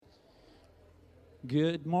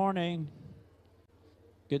Good morning.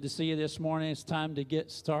 Good to see you this morning. It's time to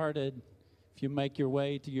get started. If you make your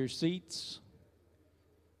way to your seats,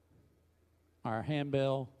 our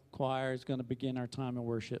handbell choir is going to begin our time of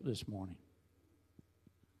worship this morning.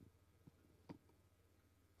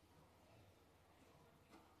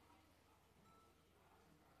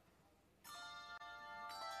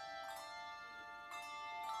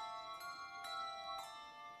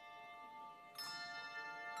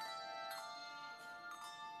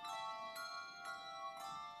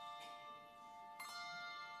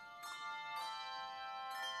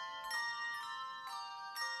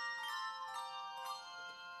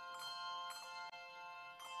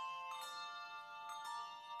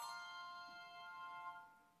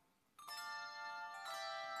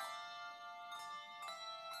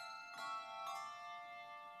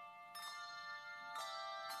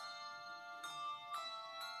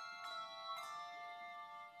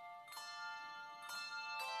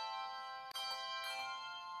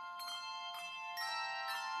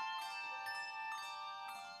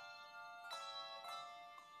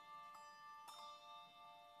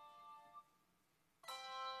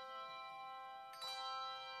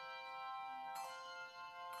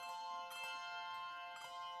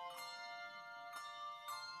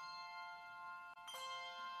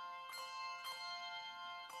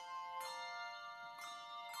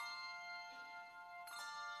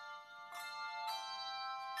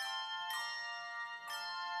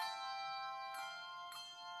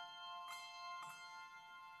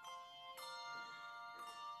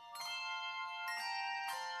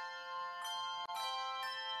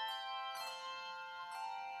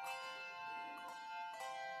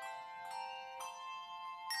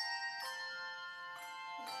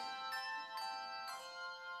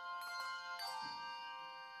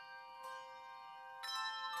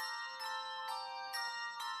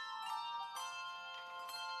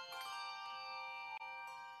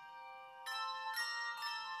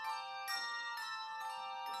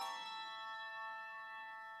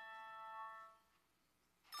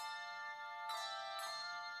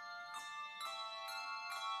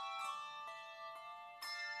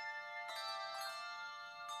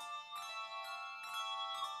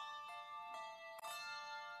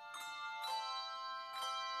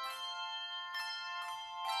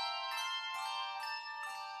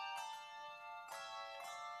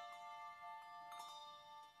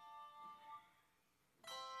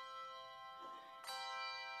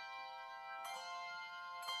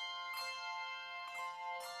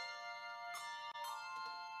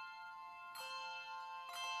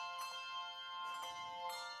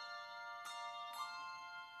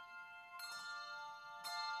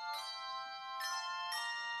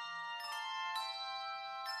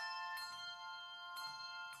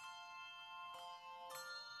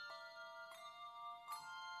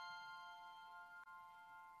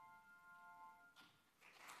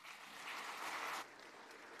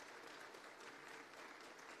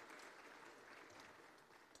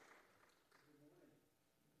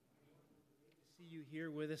 See you here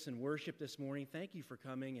with us in worship this morning. Thank you for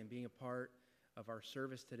coming and being a part of our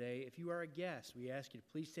service today. If you are a guest, we ask you to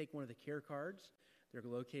please take one of the care cards. They're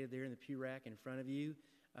located there in the pew rack in front of you.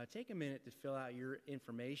 Take a minute to fill out your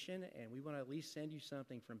information, and we want to at least send you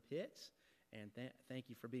something from Pitts. And thank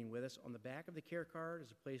you for being with us. On the back of the care card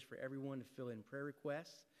is a place for everyone to fill in prayer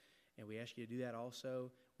requests, and we ask you to do that also.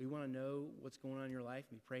 We want to know what's going on in your life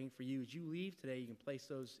and be praying for you. As you leave today, you can place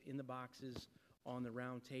those in the boxes on the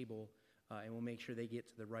round table, and we'll make sure they get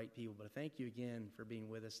to the right people. But thank you again for being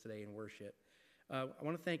with us today in worship. I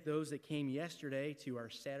want to thank those that came yesterday to our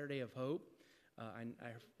Saturday of Hope.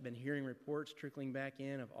 I've been hearing reports trickling back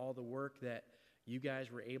in of all the work that you guys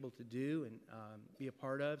were able to do and be a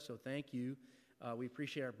part of, so thank you. We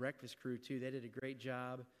appreciate our breakfast crew, too. They did a great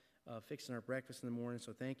job fixing our breakfast in the morning,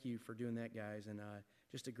 so thank you for doing that, guys. And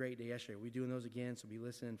just a great day yesterday. We're doing those again, so be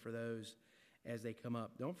listening for those as they come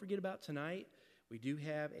up. Don't forget about tonight. We do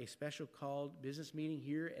have a special called business meeting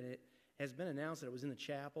here, and it has been announced that it was in the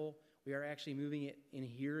chapel. We are actually moving it in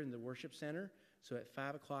here in the worship center. So at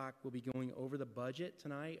 5 o'clock, we'll be going over the budget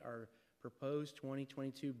tonight, our proposed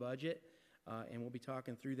 2022 budget, and we'll be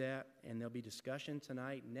talking through that, and there'll be discussion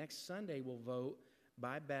tonight. Next Sunday, we'll vote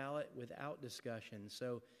by ballot without discussion.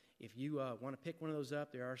 So if you want to pick one of those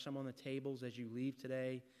up, there are some on the tables as you leave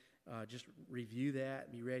today. Just review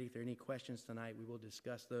that. Be ready. If there are any questions tonight, we will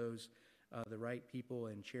discuss those. The right people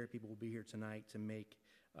and chair people will be here tonight to make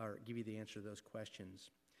or give you the answer to those questions.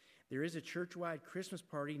 There is a church-wide Christmas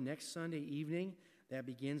party next Sunday evening that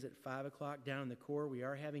begins at 5 o'clock down in the core. We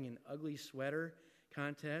are having an ugly sweater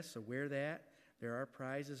contest, so wear that. There are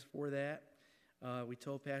prizes for that. We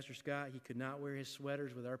told Pastor Scott he could not wear his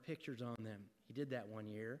sweaters with our pictures on them. He did that one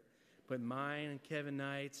year. Put mine and Kevin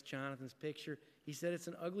Knight's, Jonathan's picture. He said it's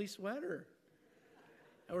an ugly sweater.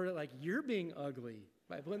 Or like, you're being ugly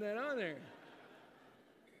by putting that on there.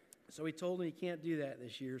 So we told him he can't do that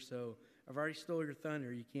this year, so I've already stole your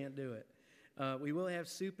thunder. You can't do it. We will have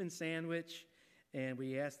soup and sandwich, and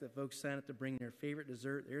we ask that folks sign up to bring their favorite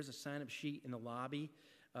dessert. There's a sign-up sheet in the lobby,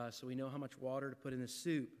 so we know how much water to put in the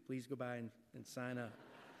soup. Please go by and sign up.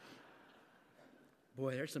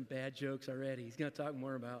 Boy, there's some bad jokes already. He's going to talk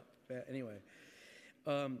more about that. Anyway,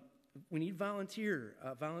 we need volunteers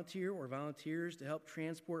to help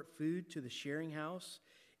transport food to the sharing house.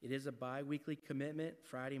 It is a bi-weekly commitment.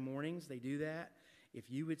 Friday mornings, they do that. If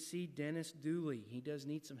you would see Dennis Dooley, he does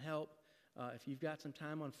need some help. If you've got some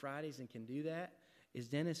time on Fridays and can do that. Is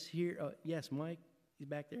Dennis here? Yes, Mike, he's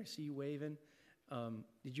back there. I see you waving.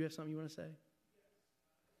 Did you have something you want to say?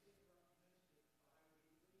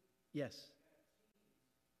 Yes.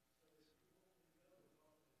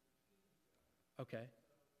 Okay.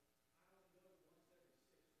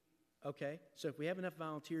 Okay. So if we have enough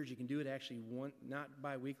volunteers, you can do it actually not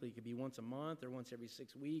bi-weekly. It could be once a month or once every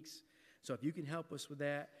 6 weeks. So if you can help us with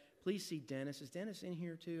that, please see Dennis. Is Dennis in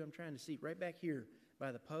here too? I'm trying to see right back here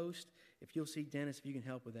by the post. If you'll see Dennis, if you can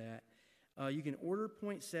help with that. You can order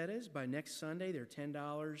poinsettias by next Sunday. They're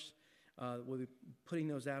 $10. We'll be putting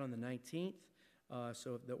those out on the 19th.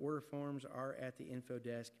 So the order forms are at the info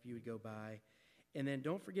desk if you would go by. And then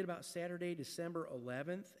don't forget about Saturday, December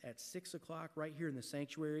 11th at 6 o'clock right here in the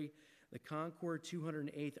sanctuary. The Concord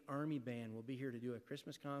 208th Army Band will be here to do a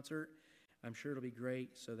Christmas concert. I'm sure it'll be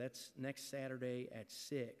great. So that's next Saturday at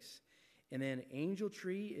 6. And then Angel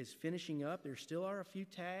Tree is finishing up. There still are a few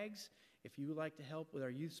tags. If you would like to help with our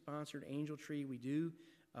youth-sponsored Angel Tree, we do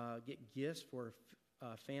get gifts for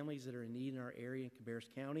families that are in need in our area in Cabarrus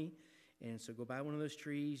County. And so go buy one of those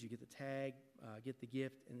trees, you get the tag, get the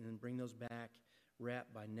gift, and then bring those back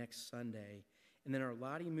wrapped by next Sunday. And then our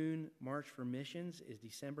Lottie Moon March for Missions is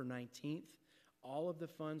December 19th. All of the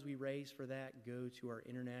funds we raise for that go to our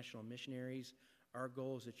international missionaries. Our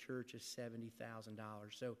goal as a church is $70,000.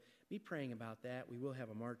 So be praying about that. We will have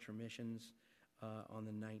a March for Missions on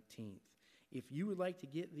the 19th. If you would like to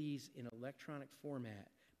get these in electronic format,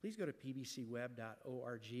 please go to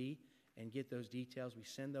pbcweb.org and get those details. We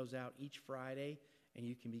send those out each Friday, and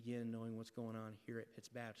you can begin knowing what's going on here at Pitts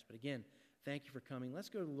Baptist. But again, thank you for coming. Let's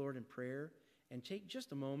go to the Lord in prayer and take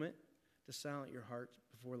just a moment to silence your heart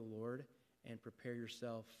before the Lord and prepare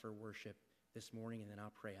yourself for worship this morning, and then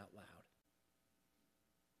I'll pray out loud.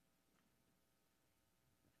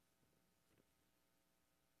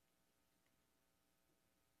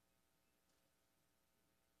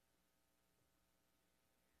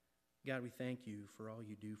 God, we thank you for all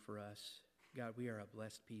you do for us. God, we are a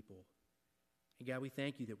blessed people. And God, we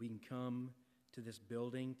thank you that we can come to this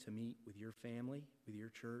building to meet with your family, with your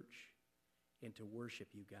church, and to worship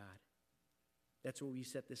you, God. That's what we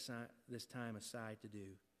set this time aside to do,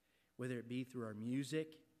 whether it be through our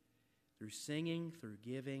music, through singing, through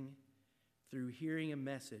giving, through hearing a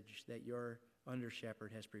message that your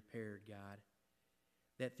under-shepherd has prepared, God,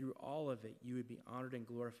 that through all of it you would be honored and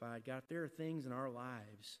glorified. God, if there are things in our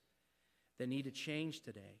lives that need to change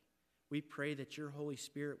today, we pray that your Holy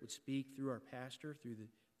Spirit would speak through our pastor,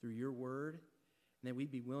 through your word, and that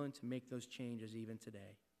we'd be willing to make those changes even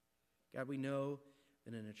today. God, we know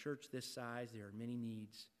that in a church this size, there are many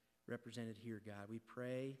needs represented here, God. We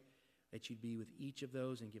pray that you'd be with each of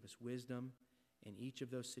those and give us wisdom in each of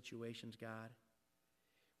those situations, God.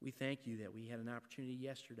 We thank you that we had an opportunity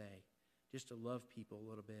yesterday just to love people a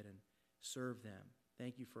little bit and serve them.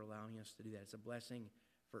 Thank you for allowing us to do that. It's a blessing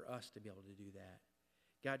for us to be able to do that.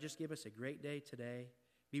 God, just give us a great day today.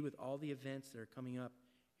 Be with all the events that are coming up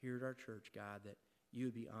here at our church, God, that you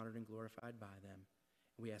would be honored and glorified by them.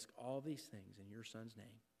 And we ask all these things in your Son's name.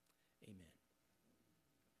 Amen.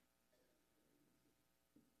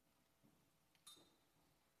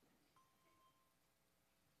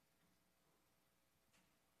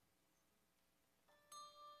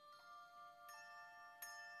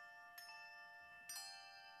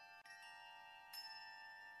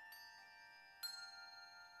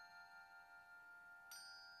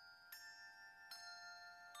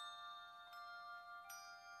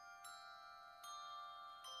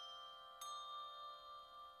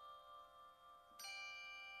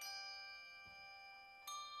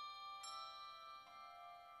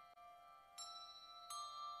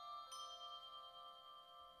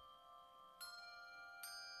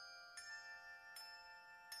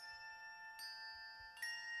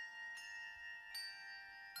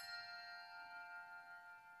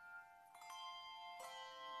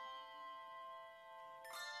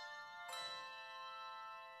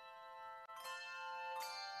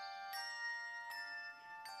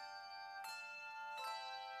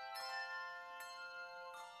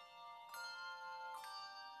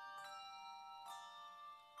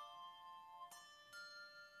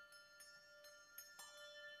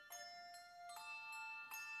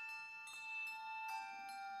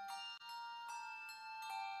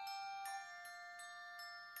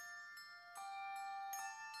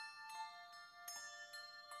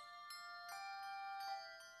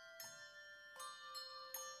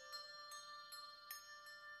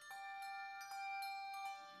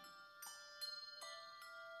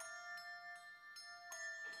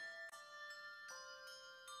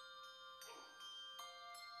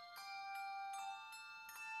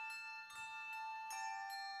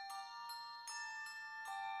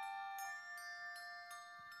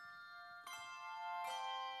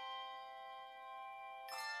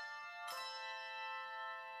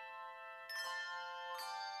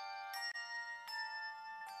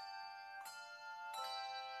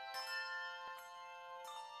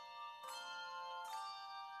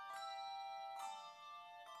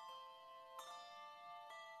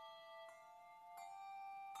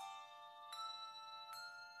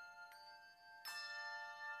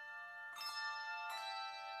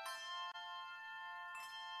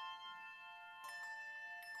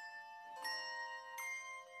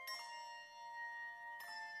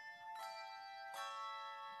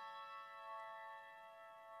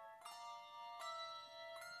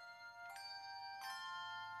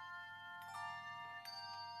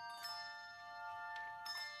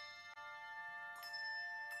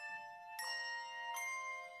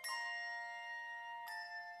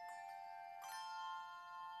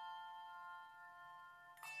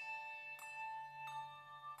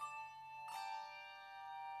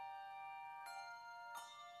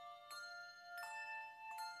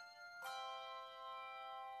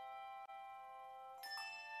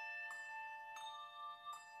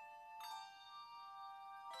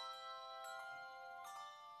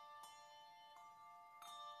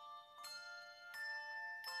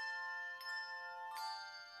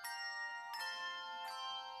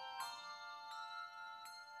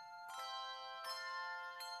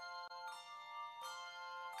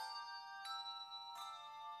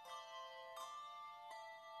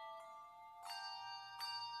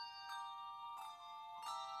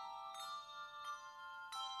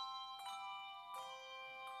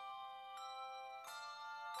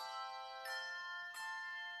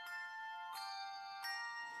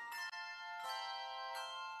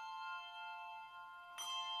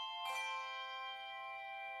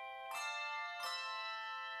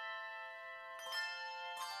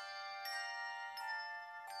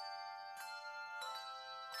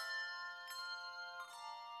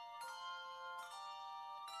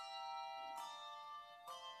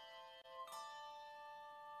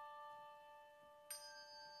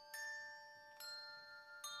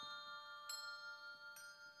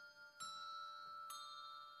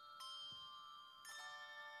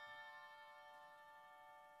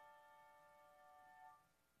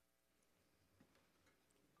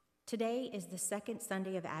 Today is the second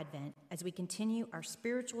Sunday of Advent as we continue our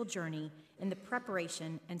spiritual journey in the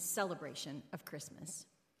preparation and celebration of Christmas.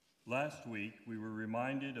 Last week, we were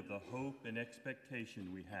reminded of the hope and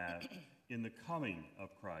expectation we have in the coming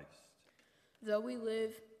of Christ. Though we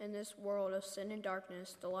live in this world of sin and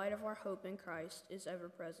darkness, the light of our hope in Christ is ever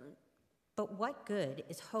present. But what good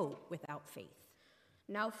is hope without faith?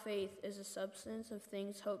 Now faith is the substance of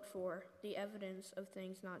things hoped for, the evidence of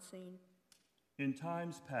things not seen. In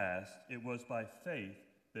times past, it was by faith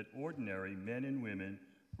that ordinary men and women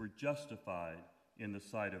were justified in the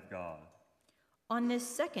sight of God. On this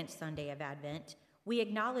second Sunday of Advent, we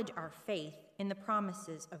acknowledge our faith in the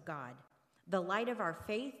promises of God. The light of our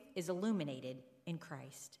faith is illuminated in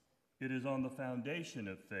Christ. It is on the foundation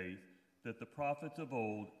of faith that the prophets of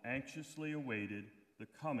old anxiously awaited the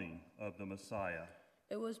coming of the Messiah.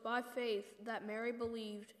 It was by faith that Mary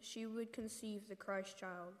believed she would conceive the Christ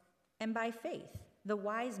child. And by faith, the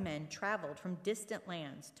wise men traveled from distant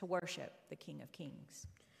lands to worship the King of Kings.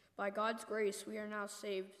 By God's grace, we are now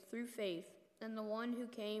saved through faith, and the one who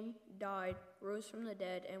came, died, rose from the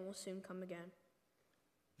dead, and will soon come again.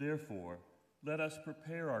 Therefore, let us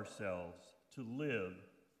prepare ourselves to live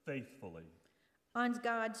faithfully. On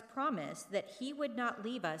God's promise that he would not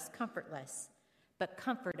leave us comfortless, but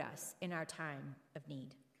comfort us in our time of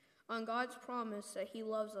need. On God's promise that he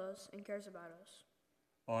loves us and cares about us.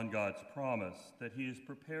 On God's promise that he is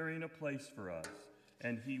preparing a place for us,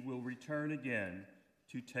 and he will return again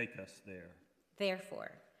to take us there.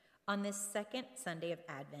 Therefore, on this second Sunday of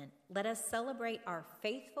Advent, let us celebrate our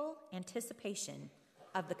faithful anticipation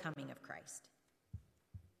of the coming of Christ.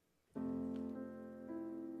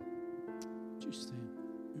 Would you stand?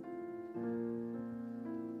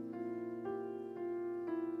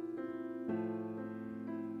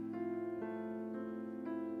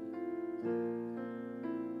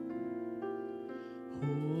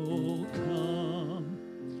 Oh, come,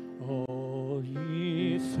 all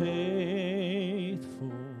ye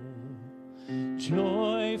faithful,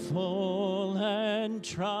 joyful and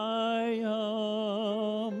triumphant.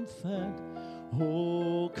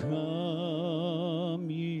 Oh, come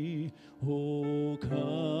ye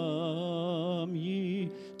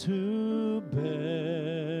to Bethlehem.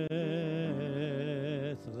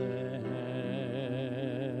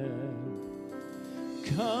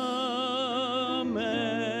 Come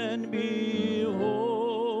and behold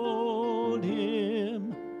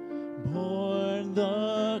him, born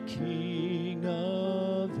the King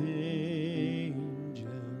of angels.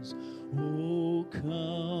 Oh,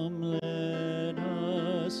 come, let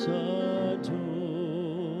us adore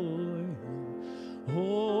him.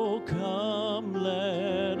 Oh, come,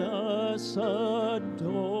 let us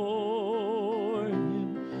adore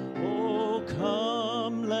him. Oh,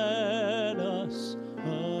 come, let us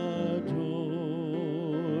adore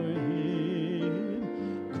him.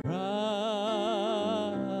 Christ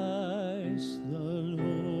the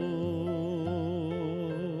Lord.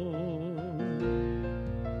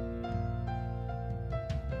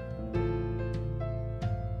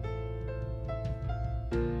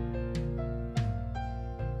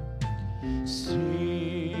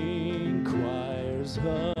 Sing, choirs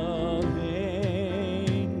of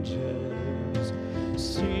angels,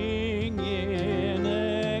 sing in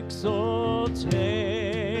exultation,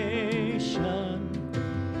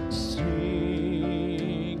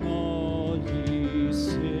 sing all ye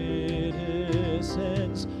citizens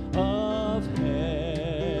of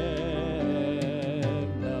heaven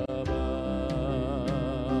above.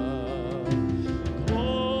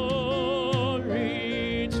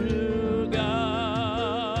 Glory to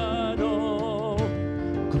God, oh,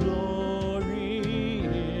 glory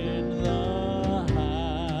in the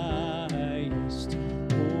highest.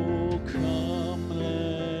 Oh, come,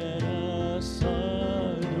 let us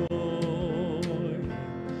adore him.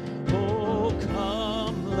 Oh,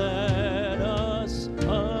 come, let us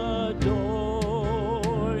adore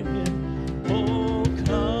him. Oh,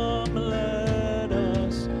 come, let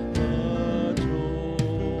us adore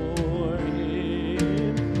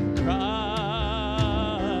him. Christ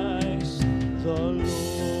the Lord,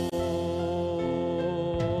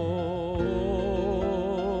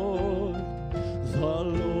 the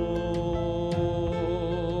Lord,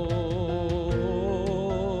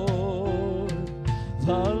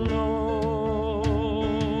 the Lord,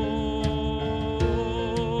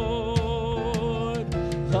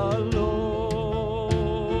 the Lord.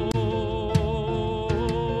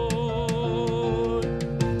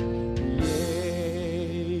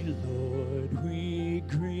 Yea, Lord, we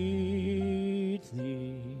greet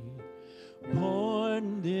thee, born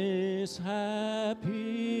this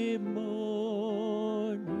happy morning.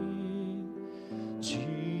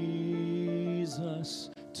 Jesus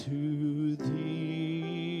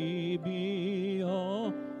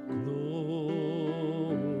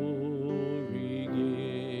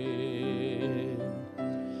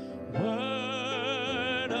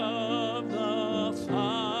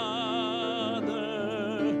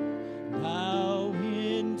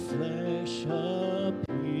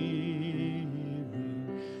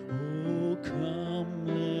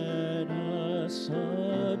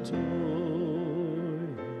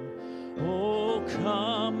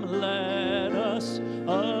come, let us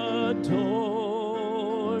adore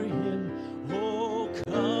him. Oh,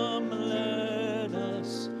 come, let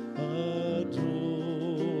us adore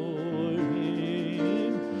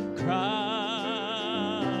him. Christ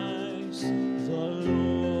the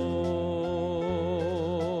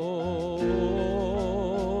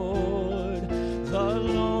Lord, the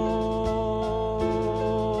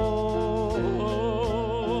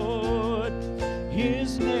Lord.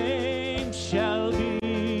 His name shall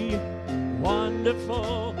be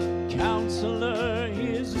Wonderful Counselor.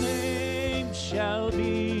 His name shall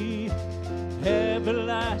be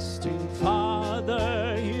Everlasting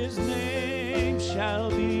Father. His name shall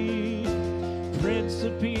be Prince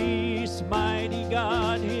of Peace, Mighty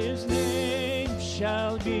God. His name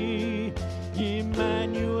shall be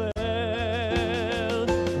Emmanuel.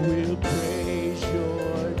 We'll praise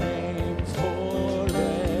your name forever.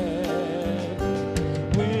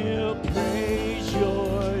 We'll praise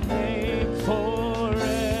your name forever.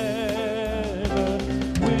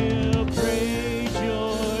 We'll praise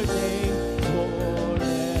your name forever.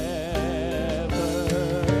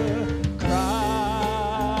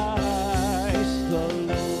 Christ the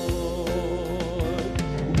Lord.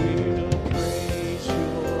 We'll praise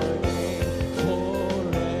your name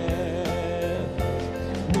forever.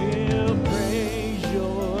 We'll praise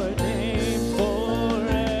your name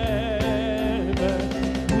forever.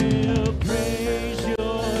 We'll praise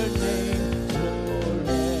your name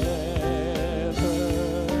forever.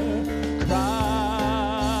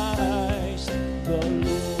 Christ the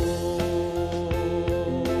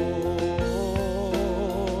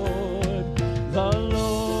Lord, the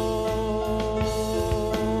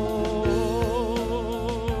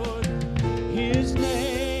Lord. His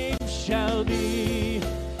name shall be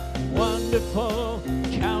Wonderful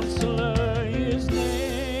Counselor. His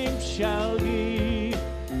name shall be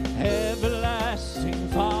Everlasting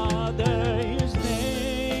Father. His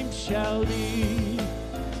name shall be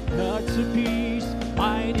Prince of Peace,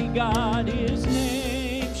 Mighty God. His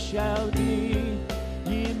name shall be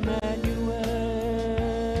Emmanuel.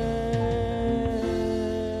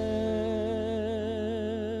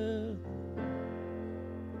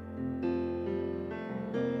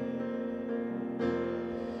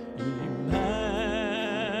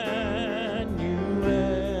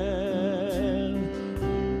 Emmanuel,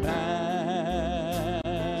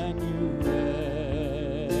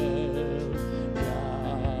 Emmanuel,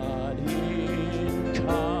 God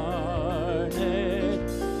incarnate,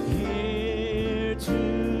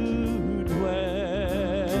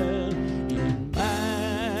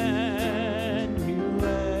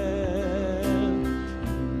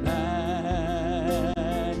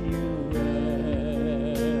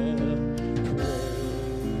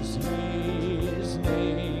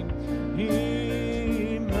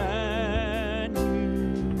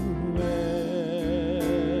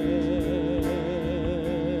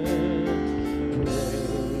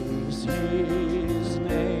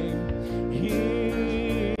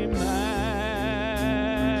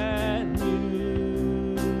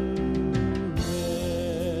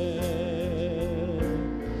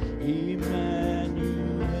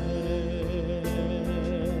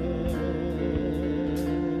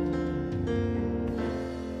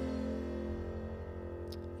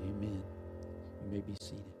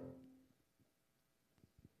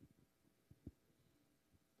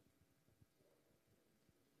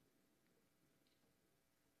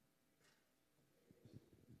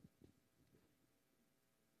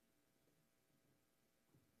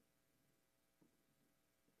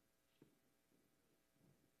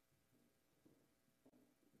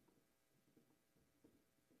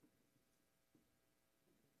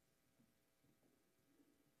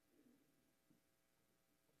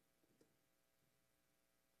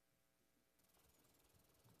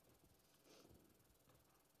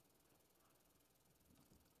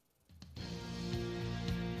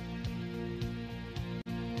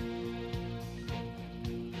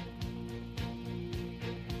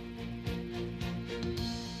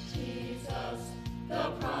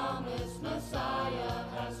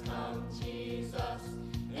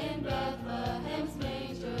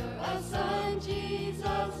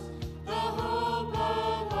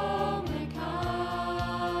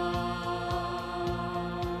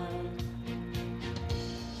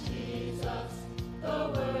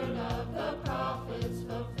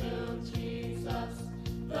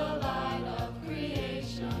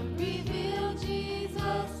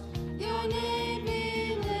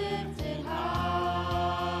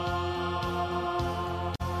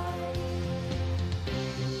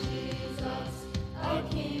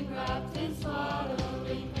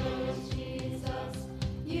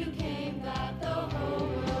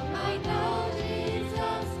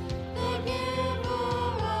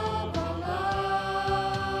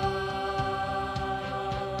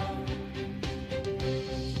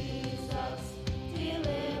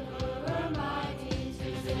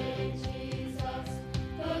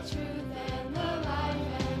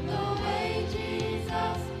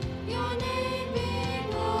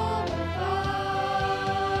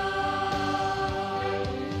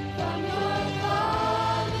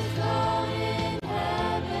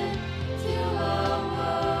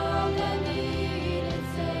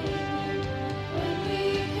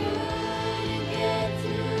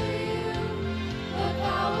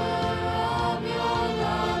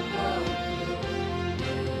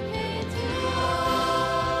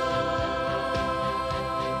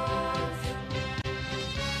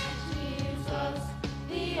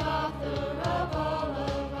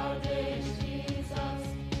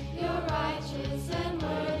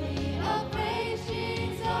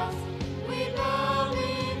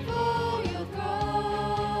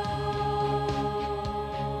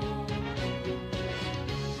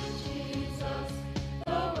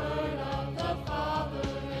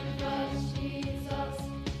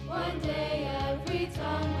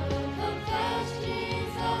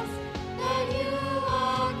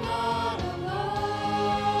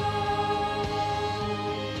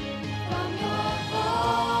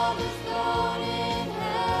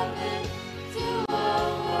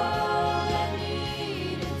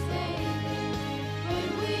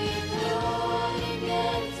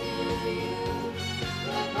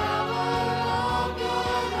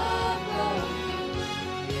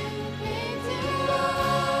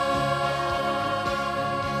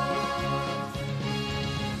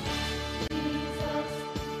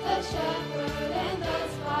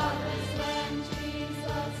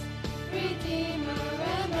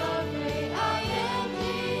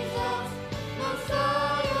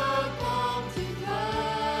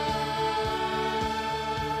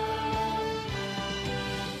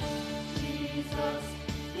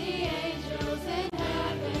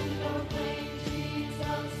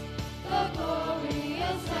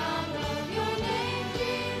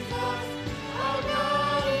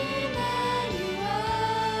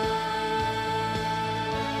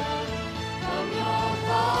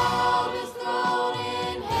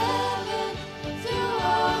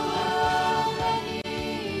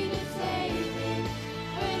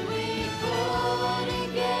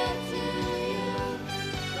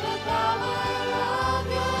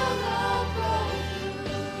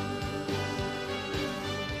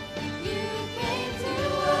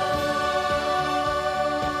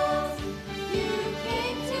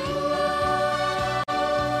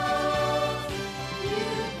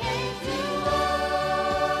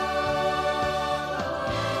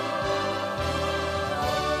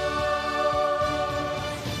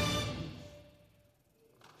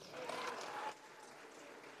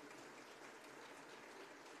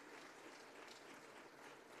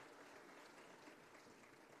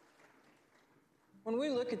 When we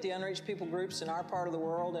look at the unreached people groups in our part of the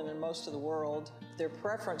world and in most of the world, their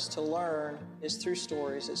preference to learn is through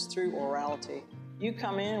stories, it's through orality. You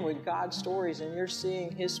come in with God's stories and you're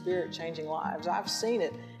seeing His Spirit changing lives. I've seen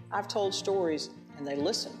it. I've told stories and they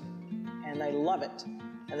listen and they love it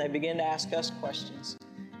and they begin to ask us questions.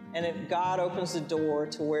 And God opens the door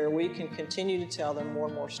to where we can continue to tell them more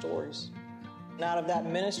and more stories. And out of that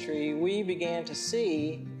ministry, we began to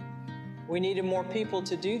see we needed more people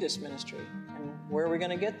to do this ministry. And where are we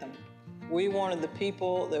going to get them? We wanted the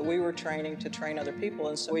people that we were training to train other people.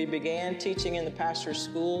 And so we began teaching in the pastors'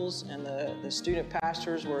 schools, and the student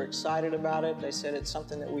pastors were excited about it. They said it's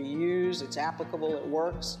something that we use, it's applicable, it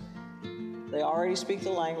works. They already speak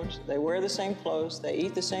the language, they wear the same clothes, they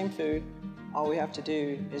eat the same food. All we have to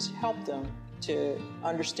do is help them to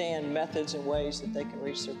understand methods and ways that they can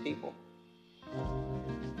reach their people.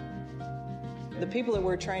 The people that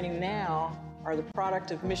we're training now are the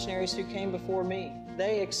product of missionaries who came before me.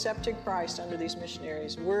 They accepted Christ under these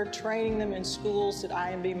missionaries. We're training them in schools that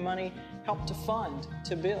IMB money helped to fund,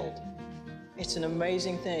 to build. It's an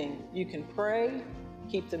amazing thing. You can pray,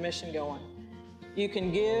 keep the mission going. You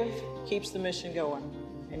can give, keeps the mission going.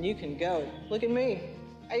 And you can go. Look at me.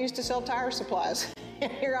 I used to sell tire supplies.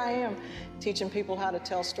 And here I am teaching people how to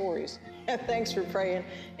tell stories. Thanks for praying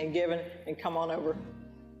and giving, and come on over.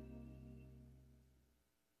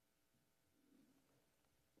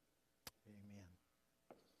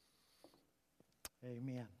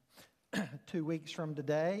 Amen. 2 weeks from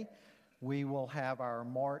today, we will have our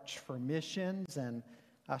March for Missions, and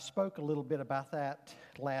I spoke a little bit about that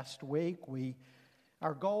last week.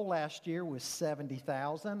 Our goal last year was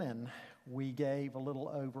 $70,000, and we gave a little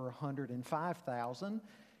over $105,000.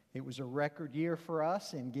 It was a record year for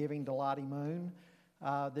us in giving to Lottie Moon.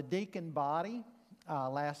 The deacon body,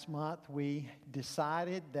 last month, we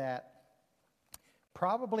decided that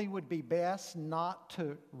probably would be best not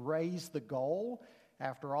to raise the goal.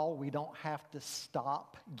 After all, we don't have to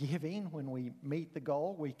stop giving when we meet the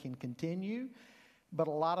goal. We can continue. But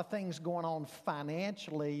a lot of things going on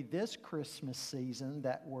financially this Christmas season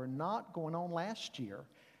that were not going on last year.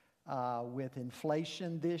 With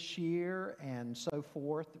inflation this year and so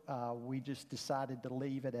forth, we just decided to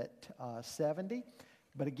leave it at 70.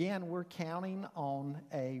 But again, we're counting on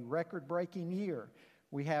a record-breaking year.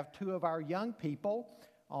 We have 2 of our young people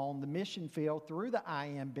on the mission field through the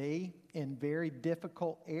IMB in very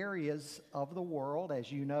difficult areas of the world. As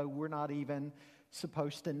you know, we're not even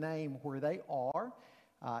supposed to name where they are.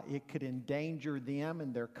 It could endanger them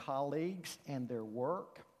and their colleagues and their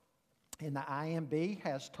work. And the IMB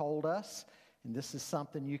has told us, and this is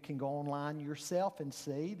something you can go online yourself and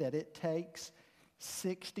see, that it takes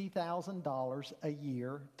 $60,000 a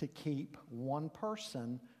year to keep one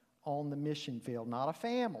person on the mission field. Not a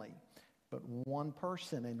family, but one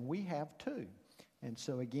person, and we have 2. And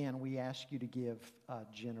so again, we ask you to give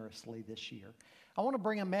generously this year. I want to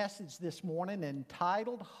bring a message this morning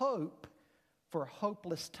entitled Hope for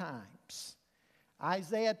Hopeless Times.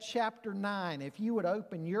 Isaiah chapter 9. If you would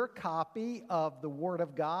open your copy of the Word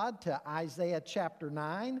of God to Isaiah chapter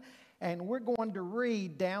 9, and we're going to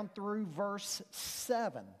read down through verse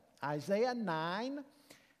 7. Isaiah 9,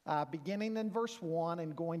 beginning in verse 1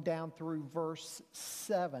 and going down through verse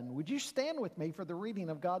 7. Would you stand with me for the reading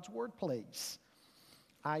of God's Word, please?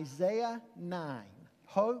 Isaiah 9,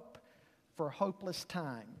 Hope for Hopeless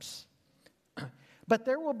Times. But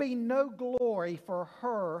there will be no glory for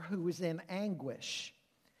her who is in anguish.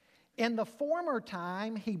 In the former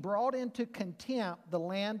time, he brought into contempt the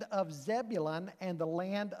land of Zebulun and the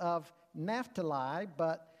land of Naphtali,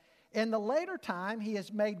 but in the later time, he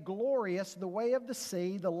has made glorious the way of the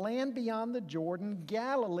sea, the land beyond the Jordan,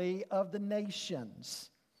 Galilee of the nations.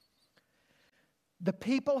 The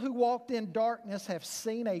people who walked in darkness have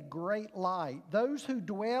seen a great light. Those who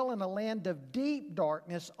dwell in a land of deep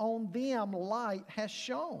darkness, on them light has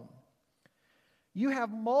shone. You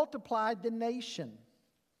have multiplied the nation.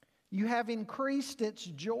 You have increased its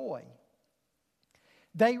joy.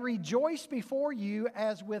 They rejoice before you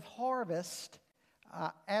as with harvest,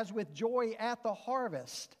 as with joy at the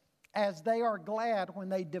harvest, as they are glad when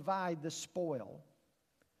they divide the spoil.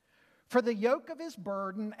 For the yoke of his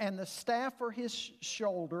burden and the staff for his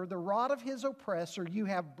shoulder, the rod of his oppressor, you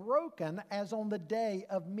have broken as on the day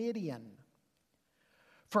of Midian.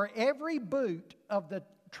 For every boot of the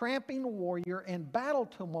tramping warrior in battle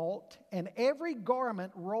tumult and every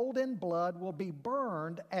garment rolled in blood will be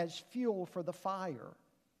burned as fuel for the fire.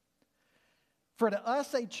 For to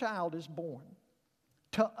us a child is born,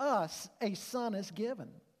 to us a son is given,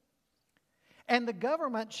 and the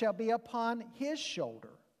government shall be upon his shoulder.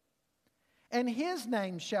 And his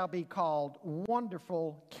name shall be called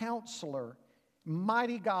Wonderful Counselor,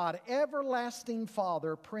 mighty God, everlasting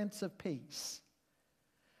Father, Prince of Peace.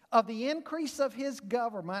 Of the increase of his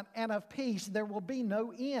government and of peace there will be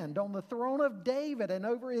no end on the throne of David and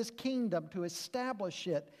over his kingdom, to establish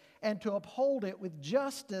it and to uphold it with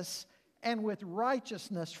justice and with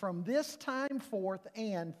righteousness from this time forth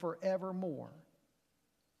and forevermore.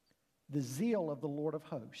 The zeal of the Lord of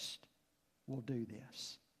hosts will do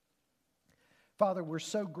this. Father, we're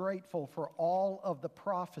so grateful for all of the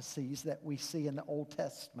prophecies that we see in the Old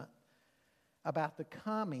Testament about the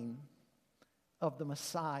coming of the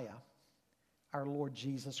Messiah, our Lord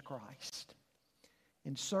Jesus Christ.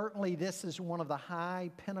 And certainly this is one of the high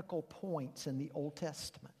pinnacle points in the Old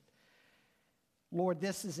Testament. Lord,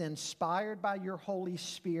 this is inspired by your Holy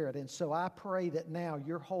Spirit, and so I pray that now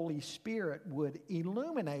your Holy Spirit would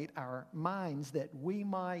illuminate our minds that we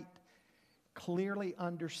might clearly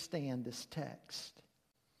understand this text,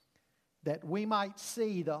 that we might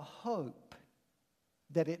see the hope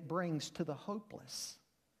that it brings to the hopeless,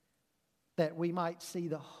 that we might see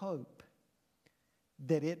the hope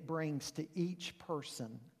that it brings to each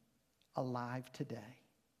person alive today.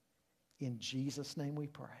 In Jesus' name we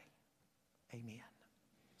pray. Amen.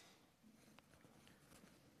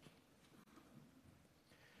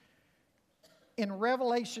 In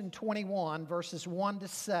Revelation 21, verses 1 to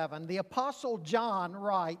 7, the Apostle John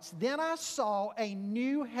writes, "Then I saw a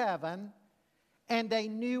new heaven and a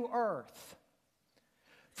new earth.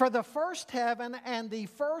 For the first heaven and the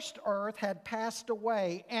first earth had passed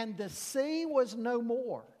away, and the sea was no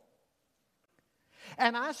more.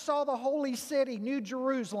 And I saw the holy city, New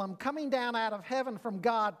Jerusalem, coming down out of heaven from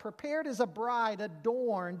God, prepared as a bride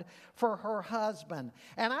adorned for her husband.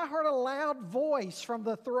 And I heard a loud voice from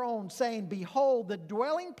the throne saying, 'Behold, the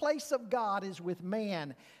dwelling place of God is with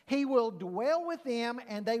man. He will dwell with them,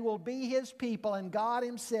 and they will be his people, and God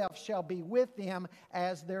himself shall be with them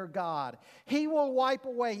as their God. He will wipe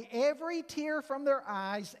away every tear from their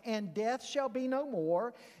eyes, and death shall be no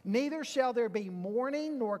more. Neither shall there be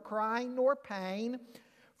mourning, nor crying, nor pain,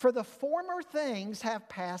 for the former things have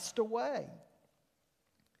passed away.'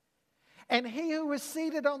 And he who was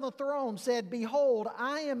seated on the throne said, 'Behold,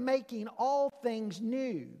 I am making all things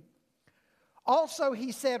new.' Also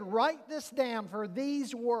he said, 'Write this down, for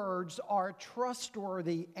these words are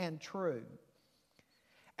trustworthy and true.'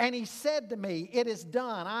 And he said to me, 'It is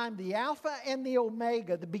done. I am the Alpha and the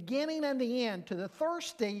Omega, the beginning and the end. To the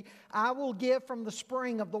thirsty I will give from the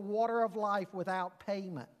spring of the water of life without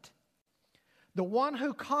payment. The one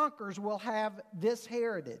who conquers will have this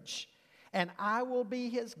heritage, and I will be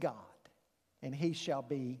his God, and he shall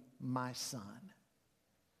be my son.'"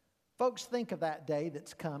 Folks, think of that day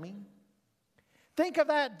that's coming. Think of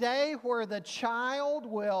that day where the child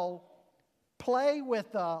will play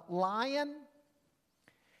with the lion,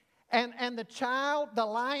 and the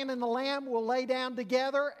lion and the lamb will lay down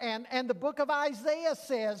together, and the book of Isaiah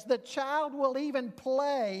says the child will even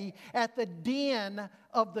play at the den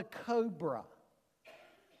of the cobra.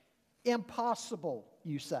 Impossible,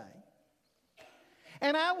 you say.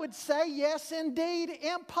 And I would say, yes, indeed,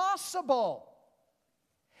 impossible.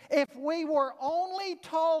 If we were only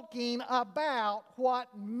talking about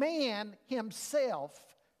what man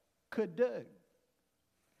himself could do.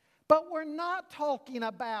 But we're not talking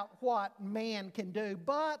about what man can do,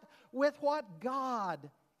 but with what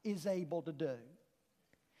God is able to do.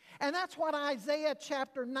 And that's what Isaiah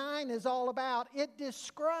chapter 9 is all about. It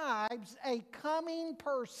describes a coming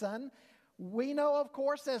person. We know, of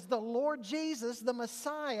course, as the Lord Jesus, the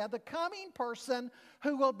Messiah, the coming person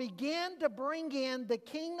who will begin to bring in the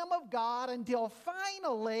kingdom of God until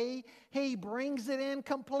finally he brings it in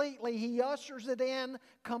completely. He ushers it in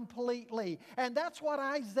completely. And that's what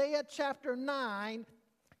Isaiah chapter 9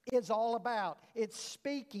 is all about. It's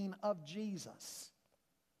speaking of Jesus.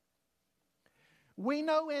 We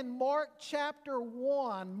know in Mark chapter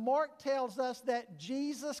 1, Mark tells us that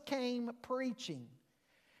Jesus came preaching.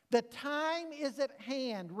 The time is at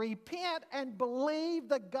hand. Repent and believe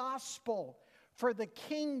the gospel, for the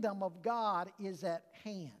kingdom of God is at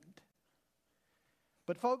hand.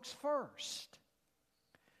 But folks, first,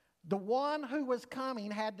 the one who was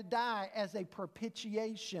coming had to die as a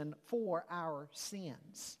propitiation for our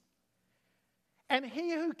sins. And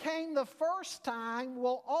he who came the first time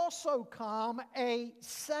will also come a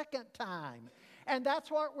second time. And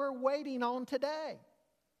that's what we're waiting on today.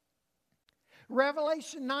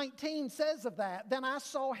 Revelation 19 says of that, "Then I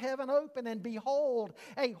saw heaven open, and behold,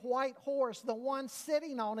 a white horse. The one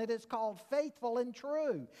sitting on it is called Faithful and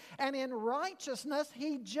True. And in righteousness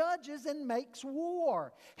he judges and makes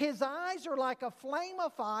war. His eyes are like a flame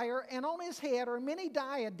of fire, and on his head are many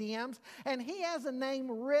diadems, and he has a name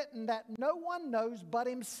written that no one knows but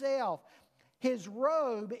himself. His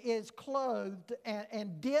robe is clothed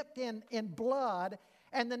and dipped in blood,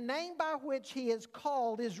 and the name by which he is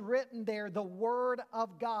called is written there, the Word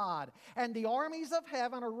of God. And the armies of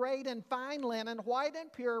heaven, arrayed in fine linen, white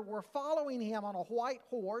and pure, were following him on a white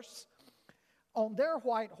horse, on their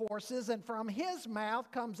white horses, and from his mouth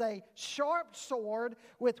comes a sharp sword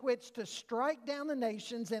with which to strike down the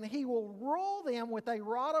nations, and he will rule them with a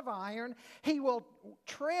rod of iron. He will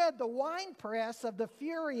tread the winepress of the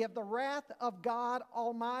fury of the wrath of God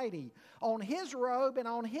Almighty. On his robe and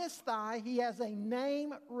on his thigh he has a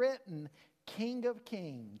name written, King of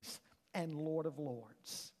Kings and Lord of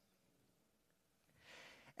Lords.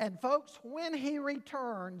 And folks, when he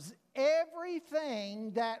returns,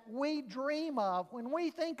 everything that we dream of, when we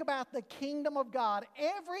think about the kingdom of God,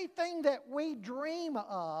 everything that we dream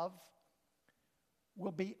of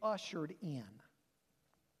will be ushered in.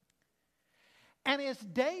 And as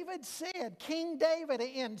David said, King David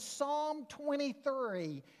in Psalm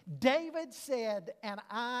 23, David said, "And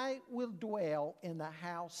I will dwell in the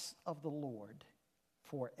house of the Lord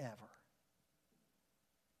forever."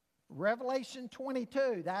 Revelation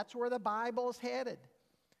 22, that's where the Bible is headed.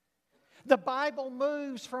 The Bible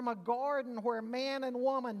moves from a garden where man and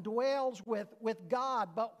woman dwells with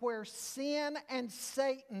God, but where sin and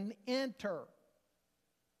Satan enter.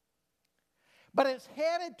 But it's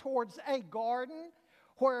headed towards a garden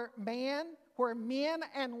where men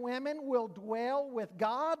and women will dwell with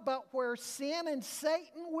God, but where sin and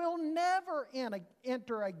Satan will never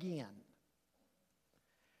enter again.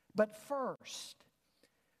 But first,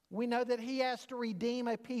 we know that he has to redeem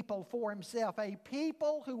a people for himself, a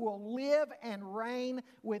people who will live and reign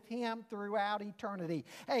with him throughout eternity,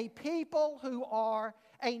 a people who are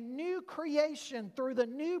a new creation through the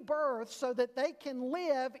new birth so that they can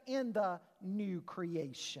live in the new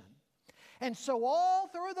creation. And so all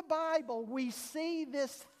through the Bible we see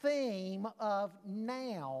this theme of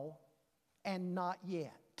now and not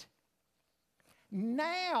yet.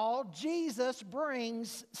 Now Jesus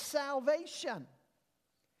brings salvation.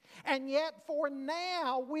 And yet for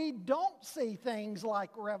now, we don't see things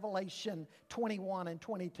like Revelation 21 and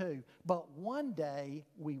 22. But one day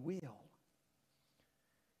we will.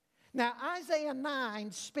 Now, Isaiah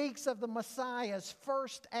 9 speaks of the Messiah's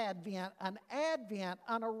first advent,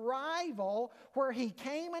 an arrival where he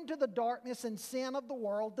came into the darkness and sin of the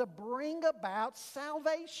world to bring about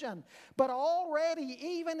salvation. But already,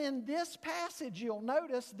 even in this passage, you'll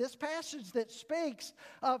notice this passage that speaks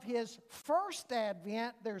of his first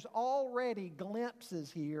advent, there's already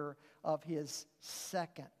glimpses here of his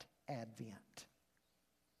second advent.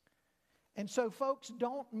 And so, folks,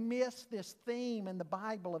 don't miss this theme in the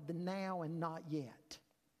Bible of the now and not yet.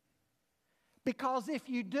 Because if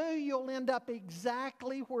you do, you'll end up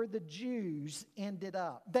exactly where the Jews ended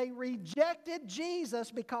up. They rejected Jesus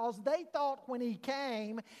because they thought when he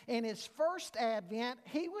came in his first advent,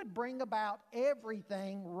 he would bring about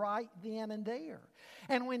everything right then and there.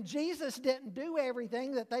 And when Jesus didn't do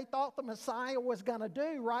everything that they thought the Messiah was going to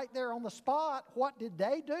do right there on the spot, what did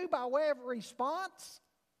they do by way of response?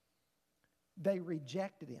 They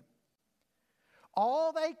rejected him.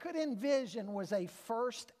 All they could envision was a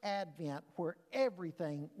first advent where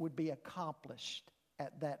everything would be accomplished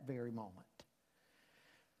at that very moment.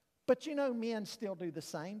 But you know, men still do the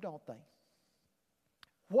same, don't they?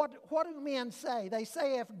 What do men say? They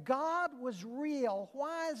say, if God was real,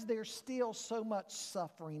 why is there still so much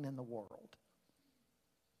suffering in the world?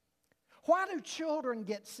 Why do children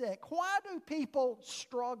get sick? Why do people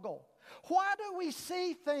struggle? Why do we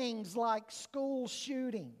see things like school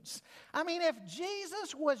shootings? I mean, if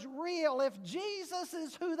Jesus was real, if Jesus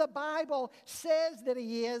is who the Bible says that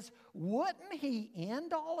he is, wouldn't he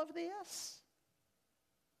end all of this?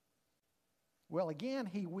 Well, again,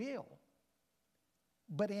 he will,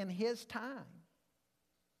 but in his time.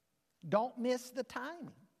 Don't miss the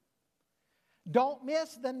timing. Don't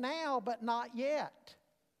miss the now, but not yet.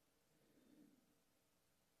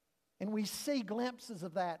 And we see glimpses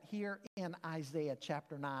of that here in Isaiah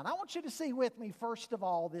chapter 9. I want you to see with me, first of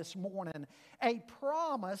all, this morning, a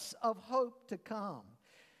promise of hope to come.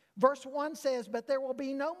 Verse 1 says, "But there will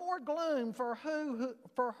be no more gloom for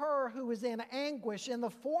her who is in anguish. In the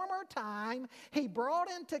former time, he brought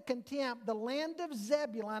into contempt the land of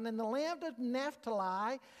Zebulun and the land of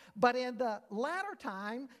Naphtali. But in the latter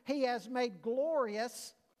time, he has made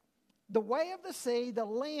glorious the way of the sea, the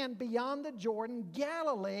land beyond the Jordan,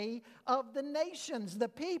 Galilee of the nations. The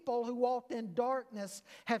people who walked in darkness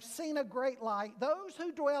have seen a great light. Those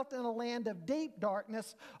who dwelt in a land of deep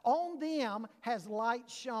darkness, on them has light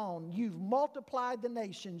shone. You've multiplied the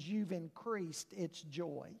nations. You've increased its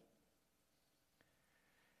joy."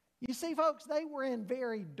 You see, folks, they were in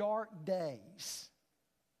very dark days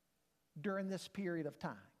during this period of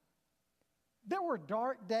time. There were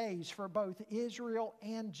dark days for both Israel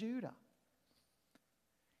and Judah.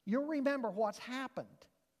 You'll remember what's happened.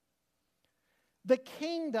 The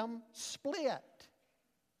kingdom split.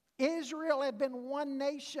 Israel had been one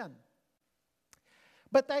nation,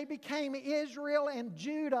 but they became Israel and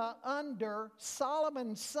Judah under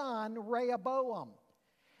Solomon's son, Rehoboam.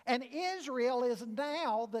 And Israel is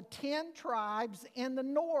now the 10 tribes in the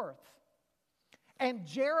north. And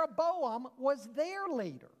Jeroboam was their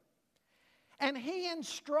leader. And he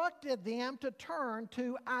instructed them to turn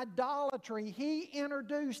to idolatry. He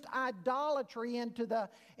introduced idolatry into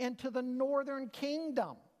the northern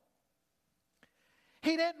kingdom.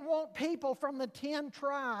 He didn't want people from the 10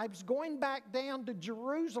 tribes going back down to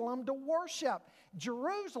Jerusalem to worship.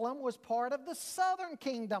 Jerusalem was part of the southern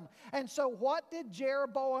kingdom. And so what did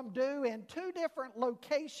Jeroboam do in 2 different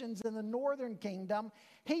locations in the northern kingdom?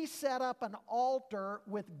 He set up an altar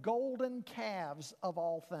with golden calves of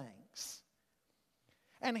all things.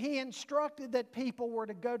 And he instructed that people were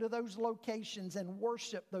to go to those locations and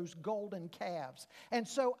worship those golden calves. And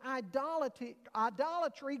so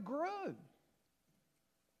idolatry grew.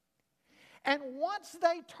 And once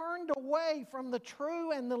they turned away from the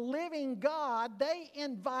true and the living God, they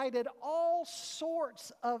invited all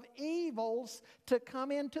sorts of evils to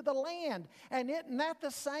come into the land. And isn't that the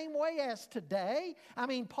same way as today? I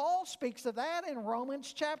mean, Paul speaks of that in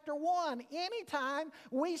Romans chapter 1. Anytime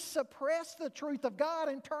we suppress the truth of God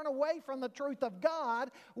and turn away from the truth of God,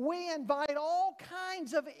 we invite all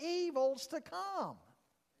kinds of evils to come.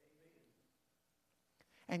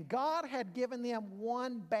 And God had given them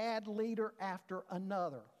one bad leader after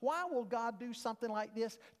another. Why will God do something like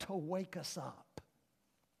this? To wake us up.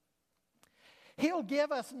 He'll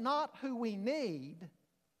give us not who we need,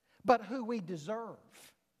 but who we deserve.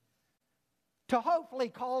 To hopefully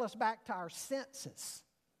call us back to our senses.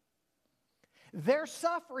 Their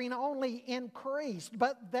suffering only increased,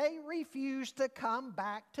 but they refused to come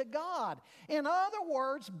back to God. In other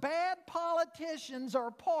words, bad politicians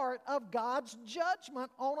are part of God's judgment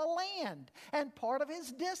on a land and part of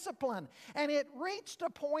His discipline. And it reached a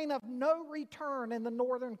point of no return in the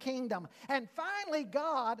northern kingdom. And finally,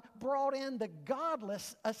 God brought in the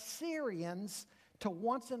godless Assyrians to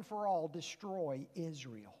once and for all destroy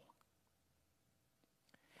Israel.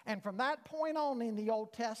 And from that point on in the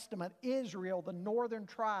Old Testament, Israel, the northern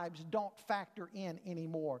tribes, don't factor in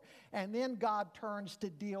anymore. And then God turns to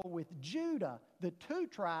deal with Judah, the 2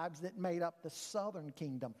 tribes that made up the southern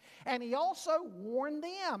kingdom. And He also warned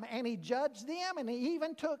them, and He judged them, and He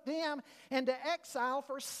even took them into exile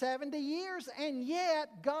for 70 years. And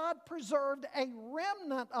yet, God preserved a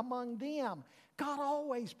remnant among them. God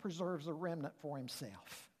always preserves a remnant for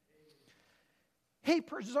Himself. He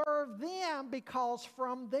preserved them because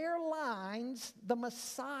from their lines the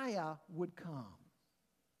Messiah would come.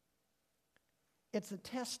 It's a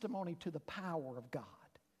testimony to the power of God.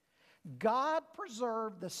 God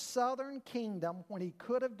preserved the southern kingdom when He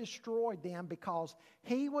could have destroyed them because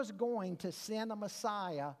He was going to send a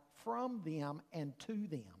Messiah from them and to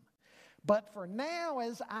them. But for now,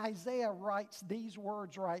 as Isaiah writes these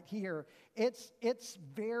words right here, it's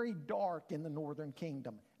very dark in the northern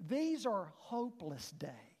kingdom. These are hopeless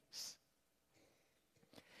days.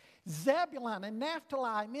 Zebulun and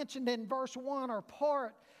Naphtali, mentioned in verse 1, are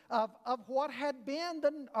part of what had been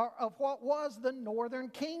of what was the northern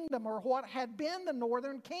kingdom, or what had been the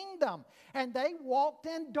northern kingdom. And they walked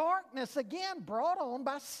in darkness, again brought on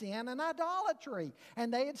by sin and idolatry.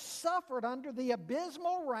 And they had suffered under the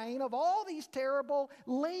abysmal reign of all these terrible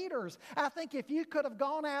leaders. I think if you could have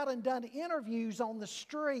gone out and done interviews on the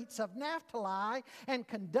streets of Naphtali and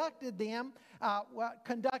conducted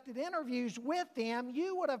interviews with them,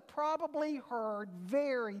 you would have probably heard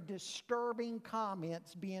very disturbing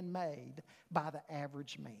comments being made by the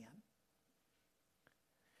average man.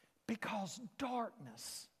 Because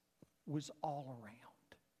darkness was all around.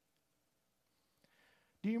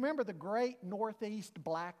 Do you remember the great Northeast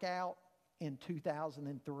blackout in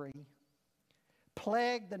 2003?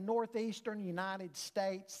 Plagued the northeastern United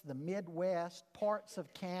States, the Midwest, parts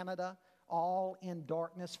of Canada, all in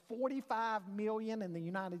darkness. 45 million in the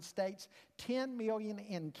United States, 10 million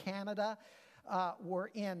in Canada were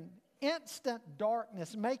in instant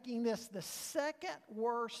darkness, making this the second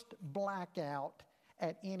worst blackout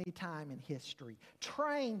at any time in history.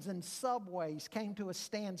 Trains and subways came to a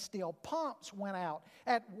standstill. Pumps went out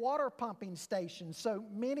at water pumping stations, so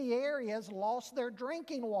many areas lost their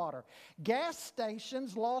drinking water. Gas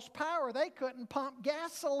stations lost power. They couldn't pump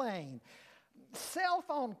gasoline. cell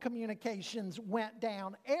phone communications went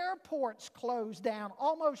down. Airports closed down.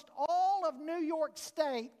 Almost all of New York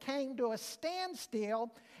State came to a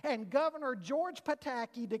standstill, and Governor George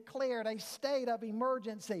Pataki declared a state of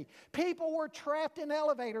emergency. People were trapped in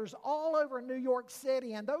elevators all over New York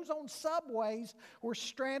City, and those on subways were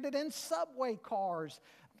stranded in subway cars.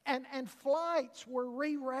 And flights were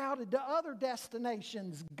rerouted to other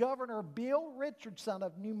destinations. Governor Bill Richardson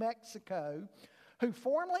of New Mexico, who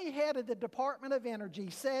formerly headed the Department of Energy,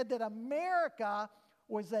 said that America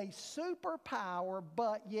was a superpower,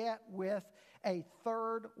 but yet with a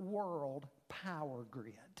third world power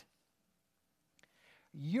grid.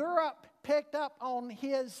 Europe picked up on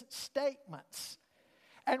his statements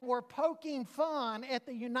and were poking fun at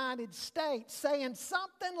the United States, saying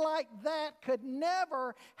something like that could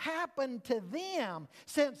never happen to them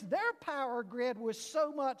since their power grid was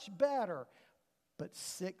so much better. But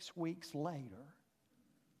 6 weeks later,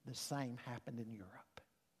 the same happened in Europe.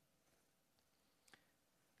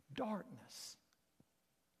 Darkness.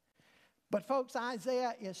 But folks,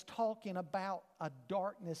 Isaiah is talking about a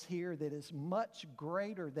darkness here that is much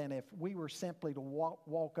greater than if we were simply to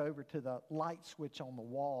walk over to the light switch on the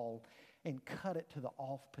wall and cut it to the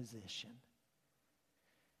off position.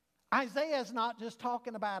 Isaiah is not just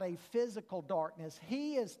talking about a physical darkness.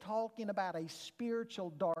 He is talking about a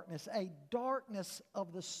spiritual darkness, a darkness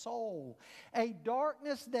of the soul, a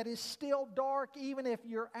darkness that is still dark even if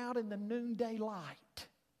you're out in the noonday light.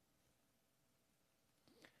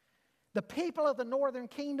 The people of the northern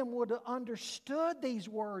kingdom would have understood these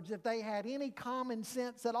words if they had any common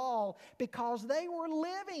sense at all, because they were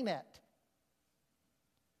living it.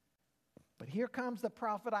 But here comes the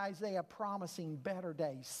prophet Isaiah promising better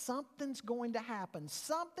days. Something's going to happen,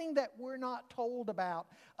 something that we're not told about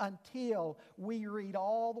until we read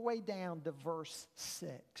all the way down to verse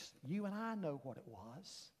 6. You and I know what it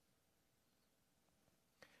was.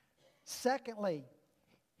 Secondly,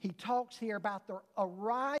 he talks here about the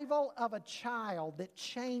arrival of a child that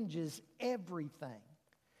changes everything.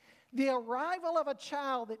 The arrival of a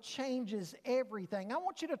child that changes everything. I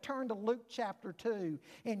want you to turn to Luke chapter 2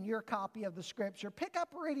 in your copy of the Scripture. Pick up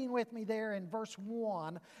reading with me there in verse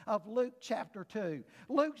 1 of Luke chapter 2.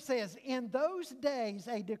 Luke says, "In those days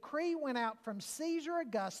a decree went out from Caesar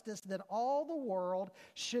Augustus that all the world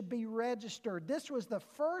should be registered." This was the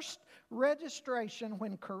first registration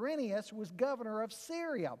when Quirinius was governor of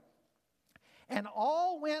Syria. And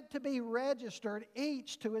all went to be registered,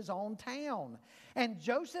 each to his own town. And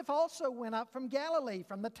Joseph also went up from Galilee,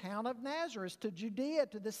 from the town of Nazareth, to Judea,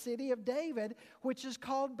 to the city of David, which is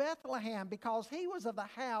called Bethlehem, because he was of the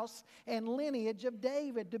house and lineage of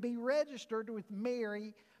David, to be registered with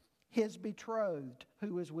Mary, his betrothed,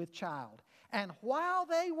 who was with child. And while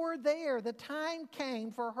they were there, the time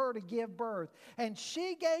came for her to give birth. And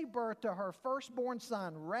she gave birth to her firstborn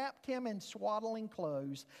son, wrapped him in swaddling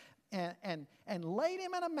clothes, and laid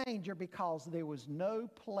him in a manger, because there was no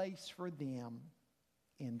place for them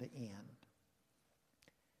in the inn.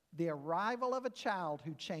 The arrival of a child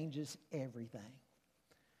who changes everything.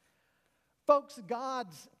 Folks,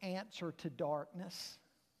 God's answer to darkness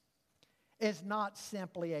is not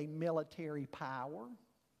simply a military power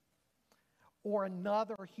or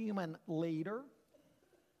another human leader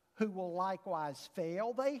who will likewise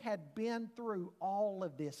fail. They had been through all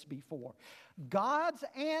of this before. God's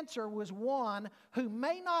answer was one who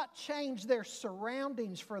may not change their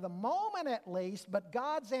surroundings for the moment at least, but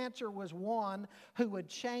God's answer was one who would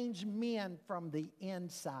change men from the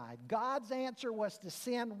inside. God's answer was to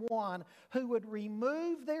send one who would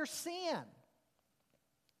remove their sin.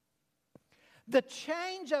 The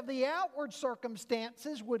change of the outward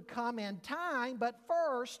circumstances would come in time, but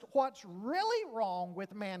first, what's really wrong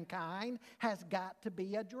with mankind has got to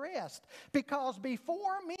be addressed. Because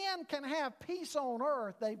before men can have peace on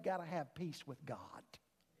earth, they've got to have peace with God.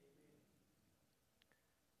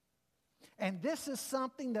 And this is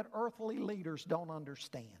something that earthly leaders don't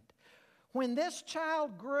understand. When this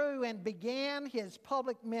child grew and began his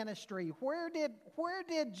public ministry, where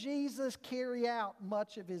did Jesus carry out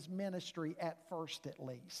much of his ministry, at first at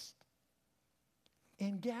least?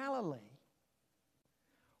 In Galilee.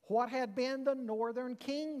 What had been the northern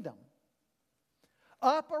kingdom?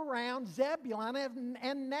 Up around Zebulun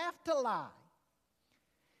and Naphtali.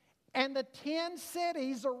 and the 10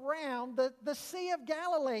 cities around the Sea of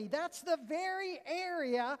Galilee. That's the very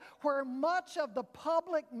area where much of the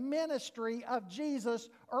public ministry of Jesus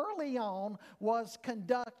early on was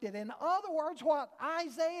conducted. In other words, what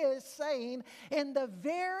Isaiah is saying, in the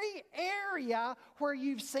very area where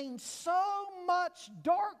you've seen so much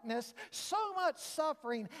darkness, so much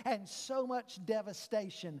suffering, and so much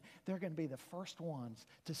devastation, they're going to be the first ones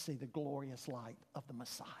to see the glorious light of the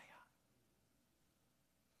Messiah.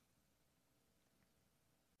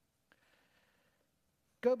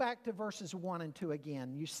 Go back to verses 1 and 2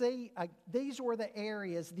 again. You see, these were the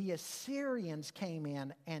areas the Assyrians came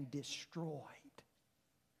in and destroyed.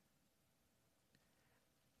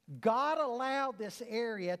 God allowed this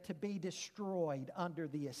area to be destroyed under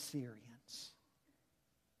the Assyrians.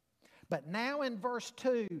 But now in verse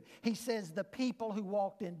 2, he says, the people who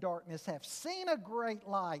walked in darkness have seen a great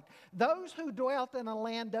light. Those who dwelt in a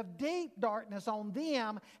land of deep darkness, on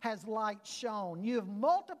them has light shone. You have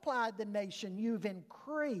multiplied the nation. You've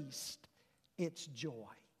increased its joy.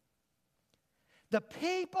 The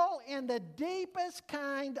people in the deepest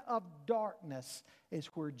kind of darkness is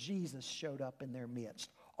where Jesus showed up in their midst.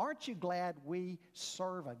 Aren't you glad we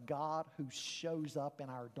serve a God who shows up in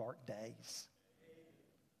our dark days?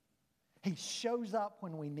 He shows up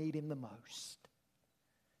when we need Him the most.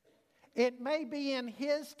 It may be in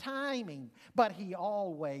His timing, but He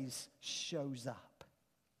always shows up.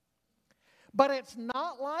 But it's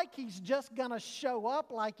not like He's just going to show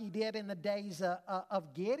up like He did in the days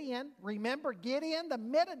of Gideon. Remember Gideon? The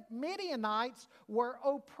Midianites were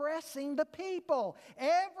oppressing the people.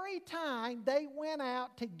 Every time they went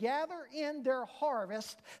out to gather in their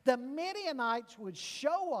harvest, the Midianites would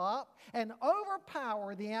show up and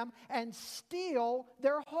overpower them and steal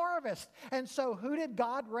their harvest. And so who did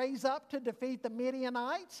God raise up to defeat the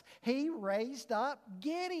Midianites? He raised up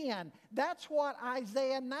Gideon. That's what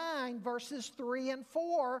Isaiah 9 verses 3 and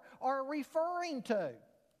 4 are referring to.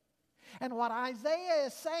 And what Isaiah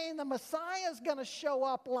is saying, the Messiah is going to show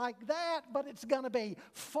up like that, but it's going to be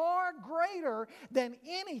far greater than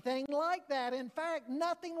anything like that. In fact,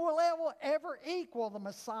 nothing will ever equal the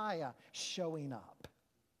Messiah showing up.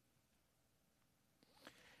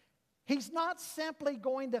 He's not simply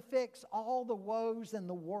going to fix all the woes in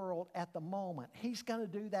the world at the moment. He's going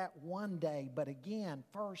to do that one day. But again,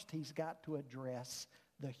 first He's got to address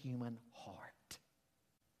the human heart.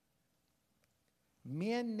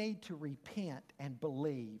 Men need to repent and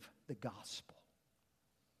believe the gospel.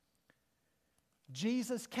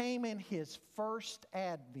 Jesus came in His first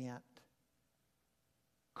advent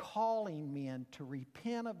calling men to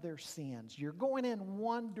repent of their sins. You're going in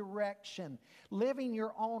one direction, living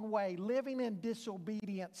your own way, living in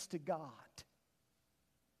disobedience to God.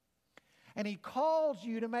 And He calls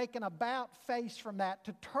you to make an about face from that,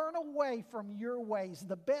 to turn away from your ways,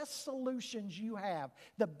 the best solutions you have,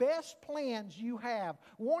 the best plans you have,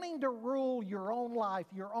 wanting to rule your own life,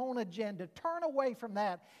 your own agenda. Turn away from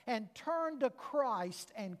that and turn to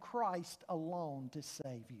Christ and Christ alone to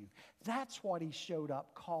save you. That's what He showed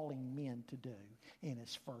up calling men to do in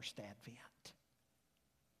His first advent.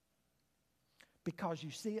 Because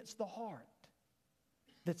you see, it's the heart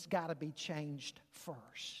that's got to be changed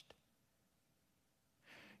first.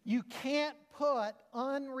 You can't put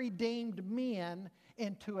unredeemed men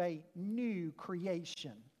into a new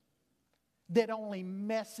creation that only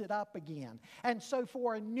mess it up again. And so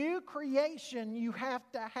for a new creation, you have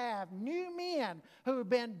to have new men who have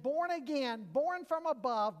been born again, born from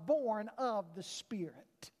above, born of the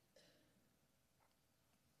Spirit.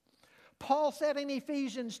 Paul said in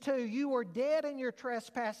Ephesians 2, you were dead in your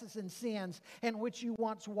trespasses and sins in which you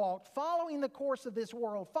once walked, following the course of this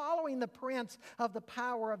world, following the prince of the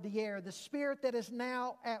power of the air, the spirit that is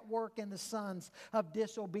now at work in the sons of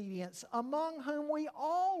disobedience, among whom we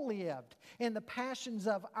all lived in the passions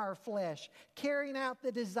of our flesh, carrying out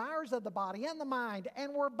the desires of the body and the mind,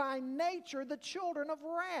 and were by nature the children of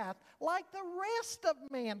wrath, like the rest of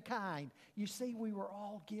mankind. You see, we were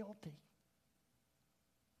all guilty.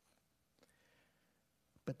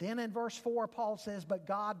 But then in verse 4, Paul says, but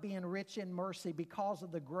God being rich in mercy because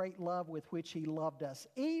of the great love with which He loved us,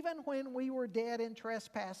 even when we were dead in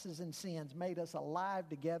trespasses and sins, made us alive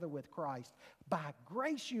together with Christ. By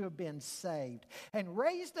grace you have been saved, and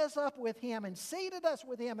raised us up with Him and seated us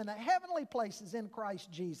with Him in the heavenly places in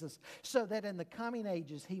Christ Jesus, so that in the coming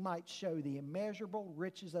ages He might show the immeasurable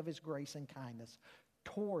riches of His grace and kindness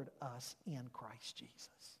toward us in Christ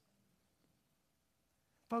Jesus.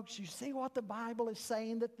 Folks, you see what the Bible is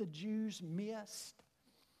saying that the Jews missed?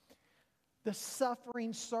 The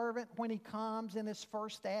suffering servant, when he comes in his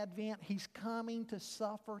first advent, he's coming to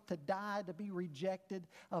suffer, to die, to be rejected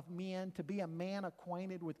of men, to be a man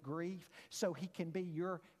acquainted with grief, so he can be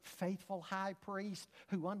your faithful high priest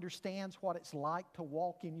who understands what it's like to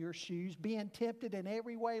walk in your shoes, being tempted in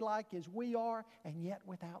every way like as we are, and yet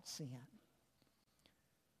without sin.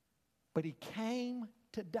 But he came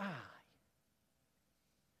to die,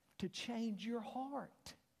 to change your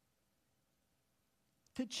heart,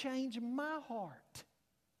 to change my heart,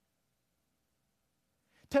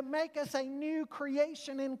 to make us a new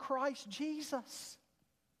creation in Christ Jesus.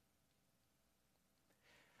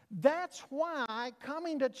 That's why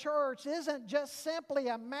coming to church isn't just simply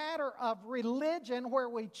a matter of religion where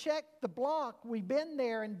we check the block, we've been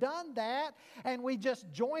there and done that, and we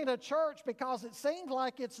just join a church because it seems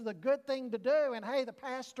like it's the good thing to do. And hey, the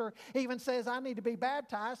pastor even says, I need to be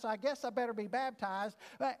baptized, so I guess I better be baptized.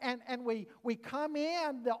 And we come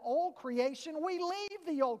in, the old creation, we leave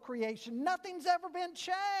the old creation. Nothing's ever been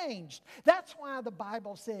changed. That's why the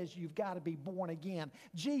Bible says you've got to be born again.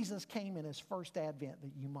 Jesus came in his first advent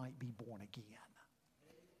that you might be born again.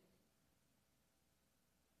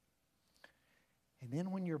 And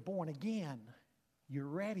then when you're born again, you're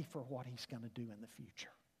ready for what he's going to do in the future.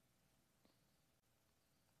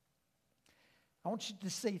 I want you to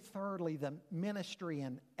see, thirdly, the ministry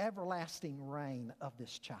and everlasting reign of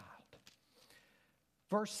this child.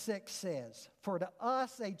 Verse 6 says, For to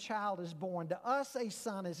us a child is born, to us a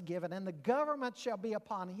son is given, and the government shall be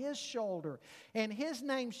upon his shoulder, and his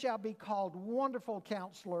name shall be called Wonderful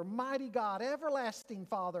Counselor, Mighty God, Everlasting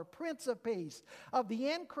Father, Prince of Peace. Of the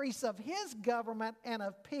increase of his government and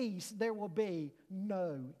of peace there will be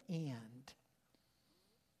no end.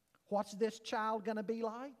 What's this child going to be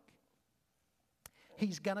like?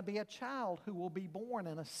 He's going to be a child who will be born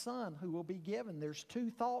and a son who will be given. There's two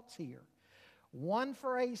thoughts here. One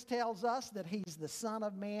phrase tells us that he's the Son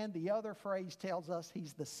of Man. The other phrase tells us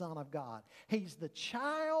he's the Son of God. He's the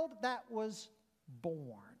child that was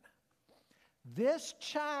born. This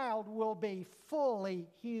child will be fully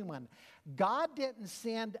human. God didn't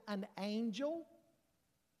send an angel,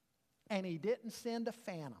 and he didn't send a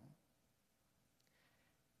phantom.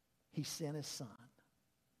 He sent his Son.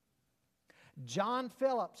 John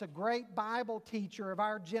Phillips, a great Bible teacher of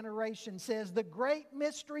our generation, says the great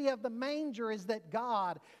mystery of the manger is that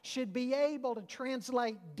God should be able to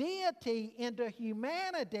translate deity into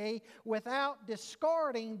humanity without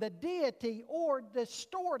discarding the deity or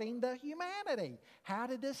distorting the humanity. How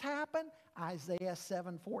did this happen? Isaiah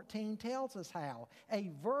 7:14 tells us how.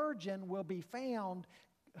 A virgin will be found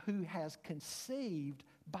who has conceived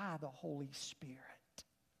by the Holy Spirit.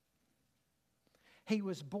 He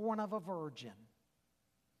was born of a virgin.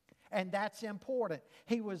 And that's important.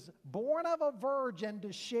 He was born of a virgin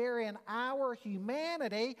to share in our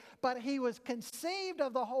humanity, but he was conceived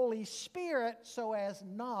of the Holy Spirit so as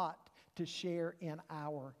not to share in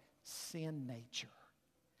our sin nature.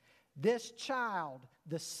 This child,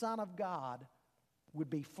 the Son of God, would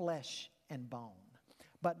be flesh and bone.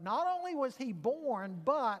 But not only was he born,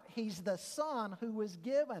 but he's the Son who was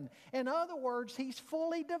given. In other words, he's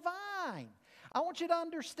fully divine. I want you to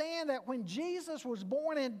understand that when Jesus was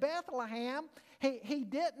born in Bethlehem, he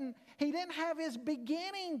didn't have his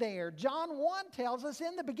beginning there. John 1 tells us,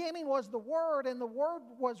 in the beginning was the Word, and the Word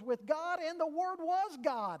was with God, and the Word was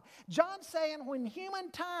God. John's saying when human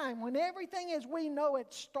time, when everything as we know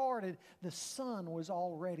it started, the Son was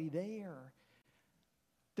already there.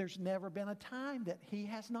 There's never been a time that he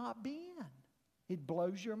has not been. It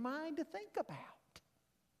blows your mind to think about.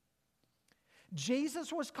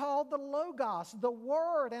 Jesus was called the Logos, the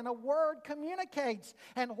Word, and a word communicates.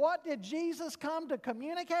 And what did Jesus come to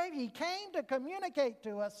communicate? He came to communicate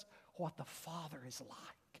to us what the Father is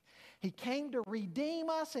like. He came to redeem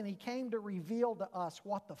us, and he came to reveal to us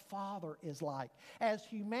what the Father is like. As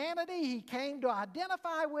humanity, he came to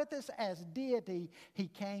identify with us. As deity, he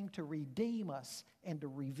came to redeem us and to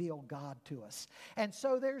reveal God to us. And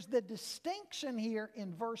so there's the distinction here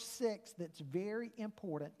in verse 6 that's very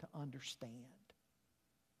important to understand.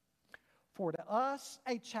 For to us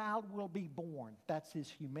a child will be born. That's his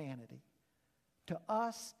humanity. To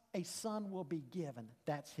us a son will be given.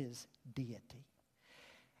 That's his deity.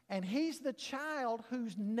 And he's the child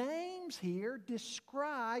whose names here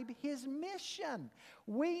describe his mission.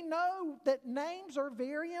 We know that names are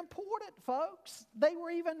very important, folks. They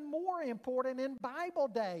were even more important in Bible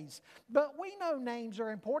days. But we know names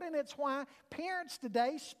are important. It's why parents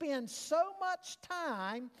today spend so much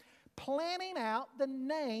time planning out the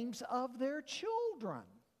names of their children.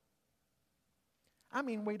 I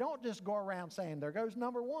mean, we don't just go around saying, there goes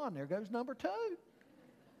number 1, there goes number 2.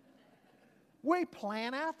 We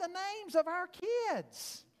plan out the names of our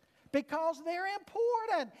kids because they're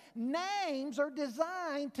important. Names are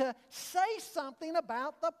designed to say something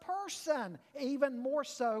about the person, even more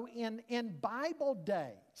so in Bible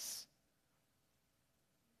days.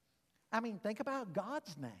 I mean, think about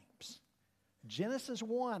God's names. Genesis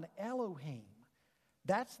 1, Elohim.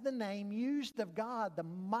 That's the name used of God, the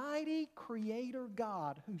mighty creator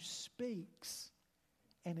God who speaks,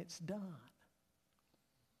 and it's done.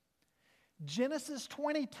 Genesis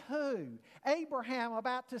 22, Abraham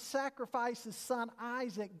about to sacrifice his son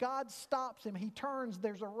Isaac. God stops him. He turns.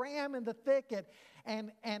 There's a ram in the thicket,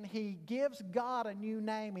 and he gives God a new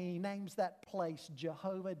name, and he names that place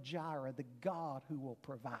Jehovah Jireh, the God who will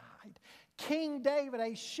provide. King David,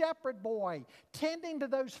 a shepherd boy, tending to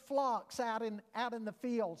those flocks out in the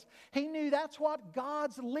fields. He knew that's what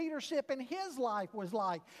God's leadership in his life was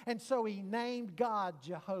like. And so he named God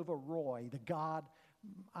Jehovah Roy, the God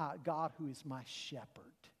who is my shepherd.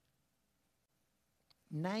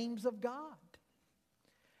 Names of God.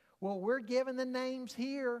 Well, we're given the names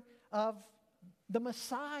here of the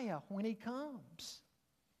Messiah when he comes.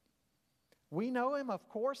 We know him, of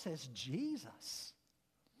course, as Jesus.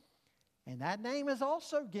 And that name is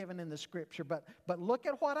also given in the Scripture. But look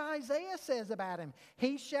at what Isaiah says about him.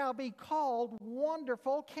 He shall be called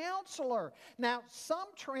Wonderful Counselor. Now, some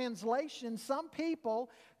translations, some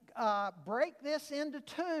people break this into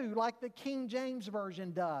two, like the King James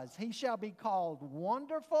Version does. He shall be called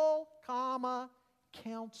Wonderful,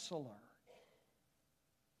 Counselor.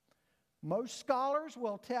 Most scholars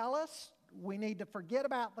will tell us we need to forget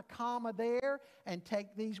about the comma there and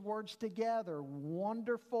take these words together.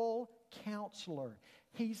 Wonderful Counselor.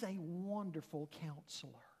 He's a wonderful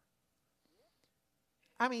counselor.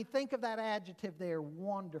 I mean, think of that adjective there,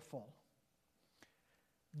 wonderful.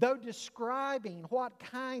 Though describing what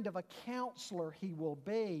kind of a counselor he will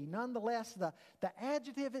be, nonetheless, the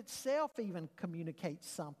adjective itself even communicates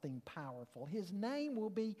something powerful. His name will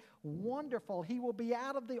be wonderful. He will be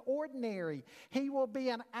out of the ordinary. He will be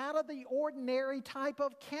an out of the ordinary type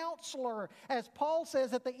of counselor. As Paul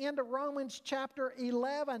says at the end of Romans chapter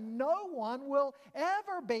 11, no one will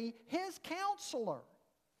ever be his counselor.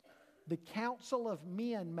 The counsel of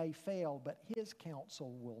men may fail, but his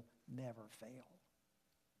counsel will never fail.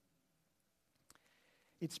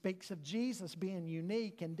 It speaks of Jesus being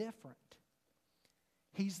unique and different.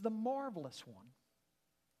 He's the marvelous one,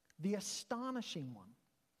 the astonishing one.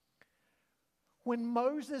 When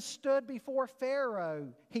Moses stood before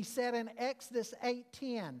Pharaoh, he said in Exodus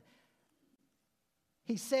 8:10,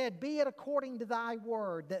 he said, "Be it according to thy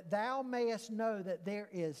word, that thou mayest know that there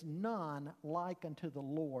is none like unto the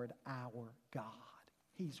Lord our God."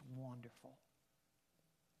 He's wonderful.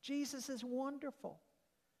 Jesus is wonderful.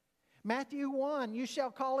 Matthew 1, you shall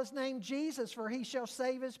call his name Jesus, for he shall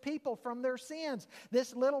save his people from their sins.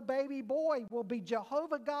 This little baby boy will be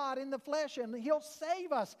Jehovah God in the flesh, and he'll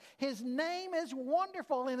save us. His name is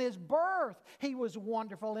wonderful. In his birth, he was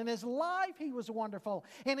wonderful. In his life, he was wonderful.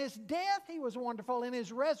 In his death, he was wonderful. In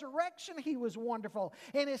his resurrection, he was wonderful.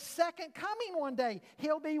 In his second coming one day,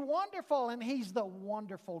 he'll be wonderful, and he's the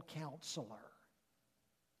wonderful counselor.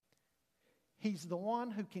 He's the one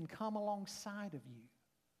who can come alongside of you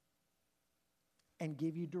and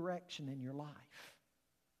give you direction in your life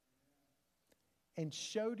and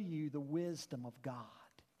show to you the wisdom of God.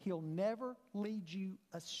 He'll never lead you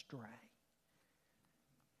astray.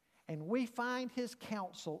 And we find his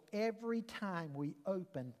counsel every time we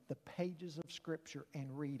open the pages of Scripture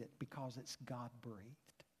and read it, because it's God-breathed.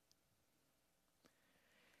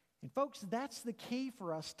 And folks, that's the key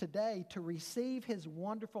for us today. To receive his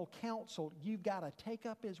wonderful counsel, you've got to take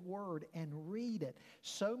up his word and read it.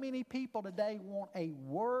 So many people today want a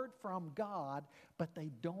word from God, but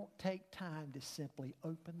they don't take time to simply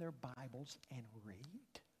open their Bibles and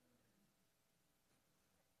read.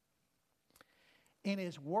 In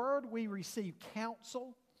his word, we receive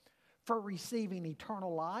counsel for receiving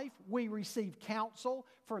eternal life. We receive counsel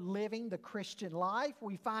for living the Christian life.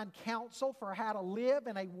 We find counsel for how to live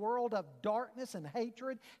in a world of darkness and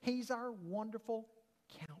hatred. He's our wonderful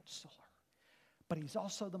counselor. But he's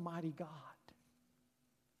also the mighty God.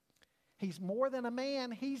 He's more than a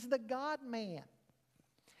man. He's the God-man.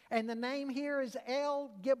 And the name here is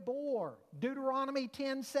El Gibor. Deuteronomy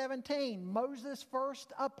 10:17. Moses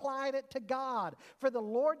first applied it to God. For the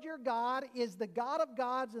Lord your God is the God of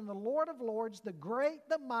gods and the Lord of lords, the great,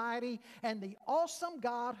 the mighty, and the awesome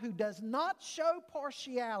God who does not show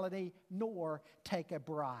partiality nor take a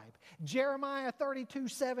bribe. Jeremiah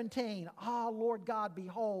 32:17. Ah, Lord God,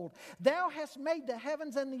 behold, thou hast made the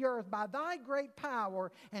heavens and the earth by thy great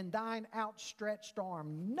power and thine outstretched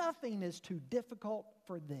arm. Nothing is too difficult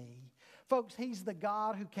for thee. Folks, He's the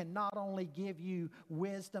God who can not only give you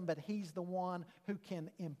wisdom, but He's the one who can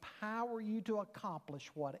empower you to accomplish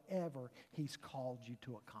whatever He's called you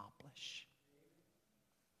to accomplish.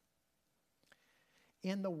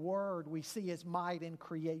 In the Word, we see His might in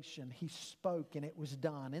creation. He spoke and it was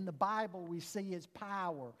done. In the Bible, we see His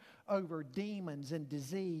power over demons and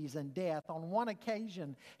disease and death. On one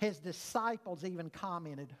occasion, His disciples even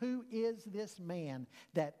commented, "Who is this man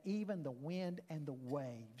that even the wind and the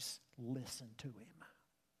waves listen to Him?"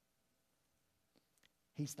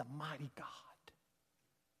 He's the mighty God.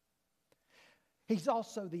 He's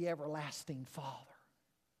also the everlasting Father.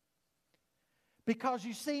 Because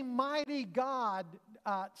you see, mighty God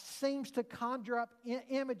seems to conjure up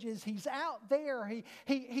images. He's out there.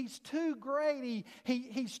 He's too great.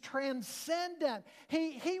 He's transcendent.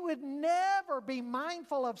 He would never be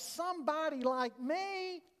mindful of somebody like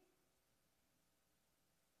me.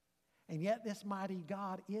 And yet this mighty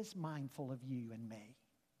God is mindful of you and me.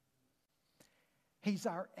 He's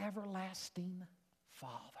our everlasting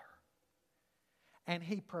Father. And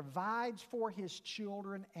He provides for His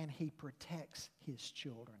children and He protects His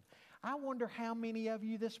children. I wonder how many of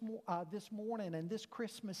you this morning and this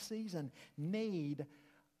Christmas season need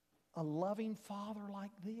a loving Father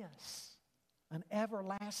like this, an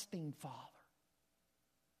everlasting Father.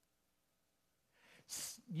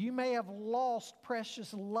 You may have lost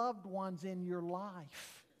precious loved ones in your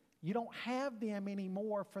life. You don't have them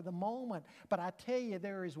anymore for the moment. But I tell you,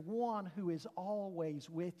 there is one who is always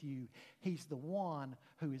with you. He's the one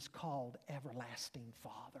who is called Everlasting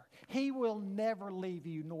Father. He will never leave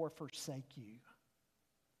you nor forsake you.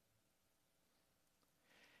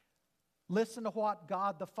 Listen to what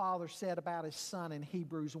God the Father said about His Son in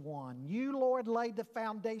Hebrews 1. "You, Lord, laid the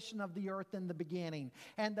foundation of the earth in the beginning,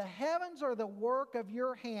 and the heavens are the work of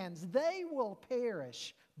your hands. They will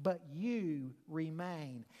perish, but you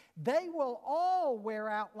remain. They will all wear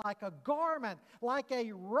out like a garment, like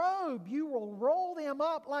a robe. You will roll them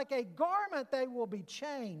up like a garment. They will be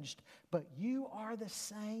changed. But you are the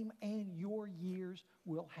same, and your years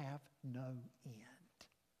will have no end."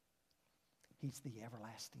 He's the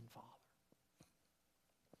everlasting Father.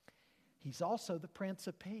 He's also the Prince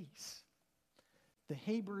of Peace. The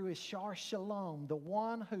Hebrew is Shar Shalom, the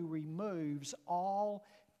one who removes all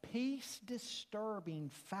peace-disturbing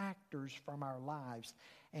factors from our lives,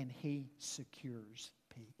 and He secures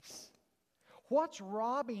peace. What's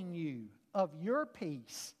robbing you of your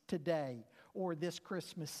peace today or this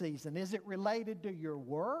Christmas season? Is it related to your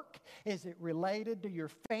work? Is it related to your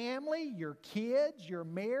family, your kids, your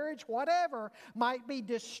marriage? Whatever might be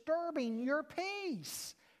disturbing your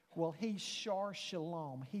peace. Well, He's Shar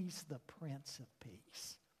Shalom. He's the Prince of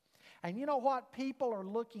Peace. And you know what? People are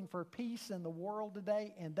looking for peace in the world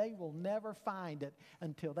today, and they will never find it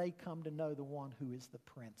until they come to know the one who is the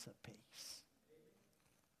Prince of Peace.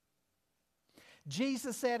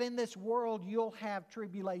 Jesus said, "In this world you'll have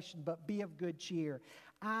tribulation, but be of good cheer.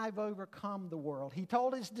 I've overcome the world." He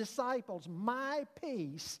told His disciples, "My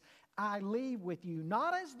peace I leave with you.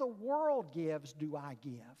 Not as the world gives do I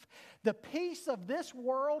give." The peace of this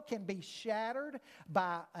world can be shattered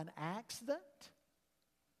by an accident,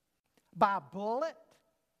 by a bullet,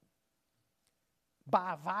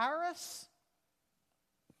 by a virus,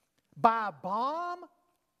 by a bomb,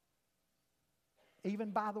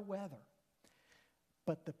 even by the weather.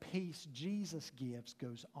 But the peace Jesus gives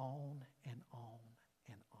goes on and on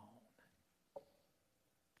and on.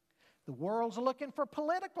 The world's looking for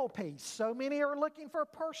political peace. So many are looking for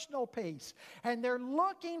personal peace. And they're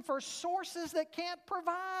looking for sources that can't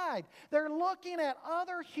provide. They're looking at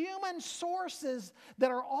other human sources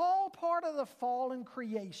that are all part of the fallen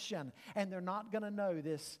creation. And they're not going to know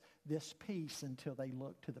this peace until they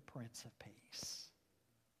look to the Prince of Peace.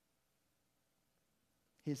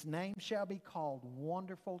 His name shall be called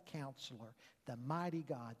Wonderful Counselor, the Mighty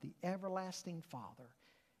God, the Everlasting Father,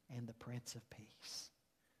 and the Prince of Peace.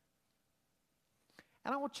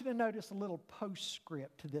 And I want you to notice a little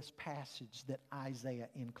postscript to this passage that Isaiah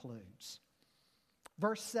includes.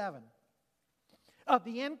 Verse 7. "Of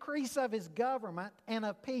the increase of His government and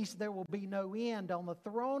of peace there will be no end on the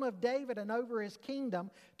throne of David and over His kingdom,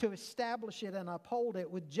 to establish it and uphold it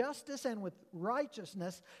with justice and with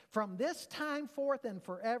righteousness from this time forth and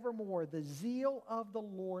forevermore. The zeal of the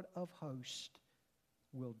Lord of hosts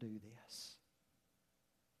will do this."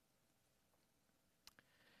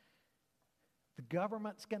 The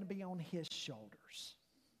government's going to be on His shoulders.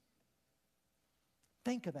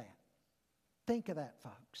 Think of that. Think of that,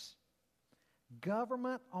 folks.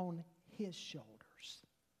 Government on His shoulders.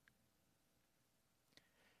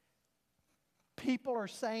 People are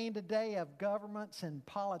saying today of governments and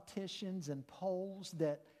politicians and polls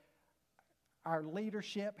that our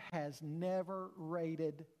leadership has never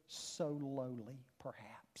rated so lowly,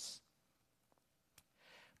 perhaps.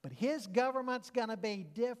 But His government's going to be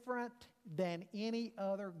different than any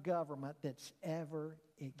other government that's ever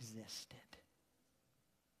existed.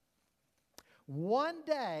 One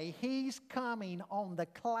day, He's coming on the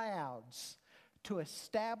clouds to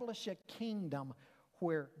establish a kingdom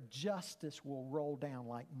where justice will roll down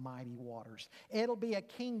like mighty waters. It'll be a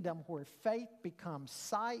kingdom where faith becomes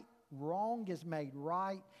sight, wrong is made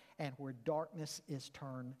right, and where darkness is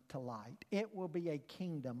turned to light. It will be a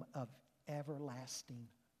kingdom of everlasting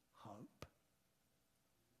hope.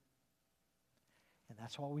 And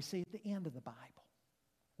that's what we see at the end of the Bible,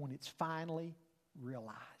 when it's finally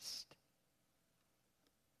realized.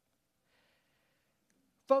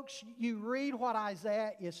 Folks, you read what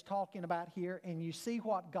Isaiah is talking about here, and you see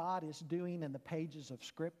what God is doing in the pages of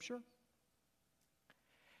Scripture.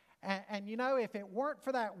 And you know, if it weren't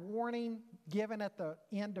for that warning given at the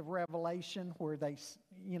end of Revelation where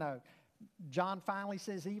John finally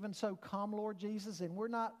says, "Even so, come, Lord Jesus," and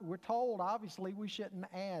we're told, obviously, we shouldn't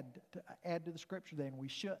add to the Scripture then. We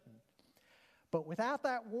shouldn't. But without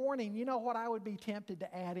that warning, you know what I would be tempted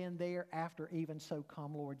to add in there after "Even so,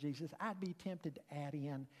 come, Lord Jesus"? I'd be tempted to add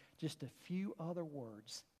in just a few other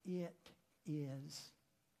words. It is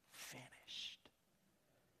finished.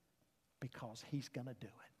 Because He's going to do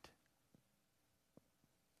it.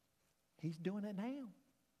 He's doing it now.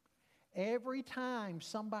 Every time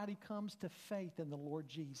somebody comes to faith in the Lord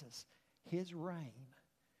Jesus, His reign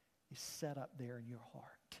is set up there in your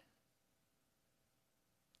heart.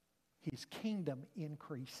 His kingdom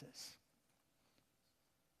increases.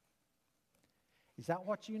 Is that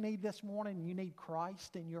what you need this morning? You need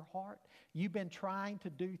Christ in your heart? You've been trying to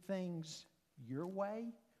do things your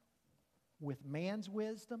way with man's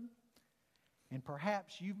wisdom, and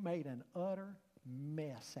perhaps you've made an utter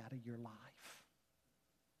mess out of your life.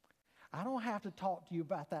 I don't have to talk to you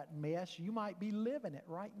about that mess. You might be living it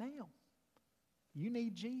right now. You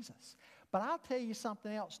need Jesus. But I'll tell you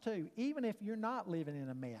something else too. Even if you're not living in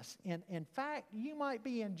a mess, in fact, you might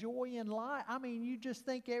be enjoying life. I mean, you just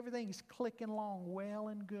think everything's clicking along well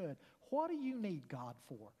and good. What do you need God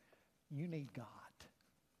for? You need God.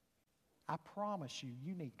 I promise you,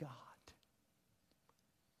 you need God.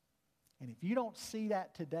 And if you don't see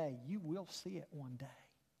that today, you will see it one day.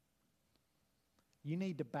 You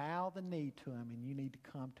need to bow the knee to Him, and you need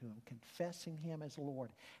to come to Him, confessing Him as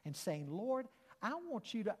Lord and saying, "Lord, I don't want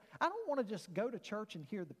to just go to church and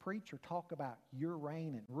hear the preacher talk about your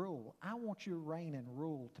reign and rule. I want your reign and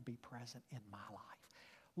rule to be present in my life.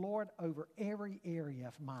 Lord, over every area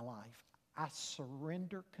of my life, I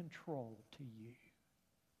surrender control to you."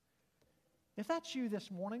 If that's you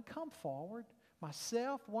this morning, come forward.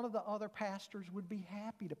 Myself, one of the other pastors would be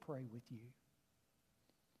happy to pray with you.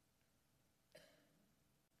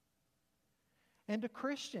 And to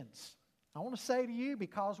Christians, I want to say to you,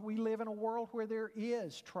 because we live in a world where there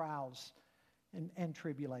is trials and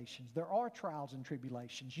tribulations. There are trials and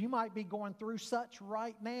tribulations. You might be going through such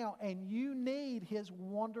right now, and you need His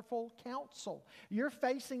wonderful counsel. You're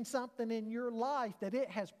facing something in your life that it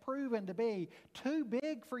has proven to be too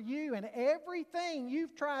big for you, and everything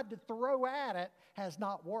you've tried to throw at it has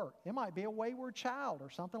not worked. It might be a wayward child or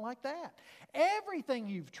something like that. Everything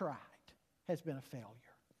you've tried has been a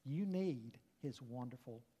failure. You need His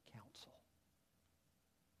wonderful counsel.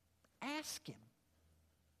 Ask Him.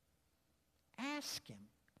 Ask Him.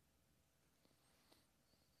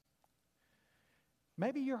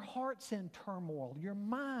 Maybe your heart's in turmoil. Your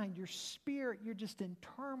mind, your spirit, you're just in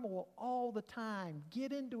turmoil all the time.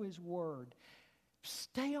 Get into His Word.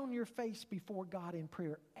 Stay on your face before God in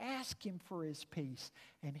prayer. Ask Him for His peace,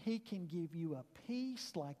 and He can give you a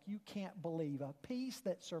peace like you can't believe, a peace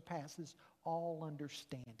that surpasses all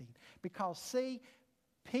understanding. Because, see,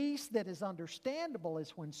 peace that is understandable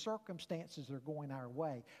is when circumstances are going our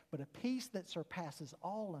way. But a peace that surpasses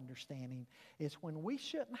all understanding is when we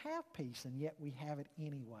shouldn't have peace, and yet we have it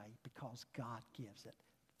anyway because God gives it.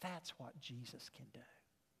 That's what Jesus can do.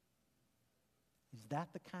 Is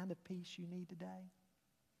that the kind of peace you need today?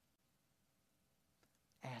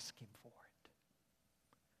 Ask Him for it.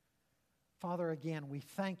 Father, again, we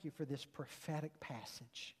thank You for this prophetic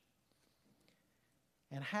passage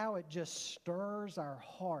and how it just stirs our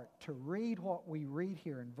heart to read what we read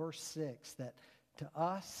here in verse 6, that to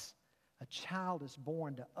us a child is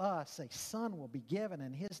born, to us a son will be given,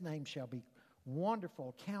 and His name shall be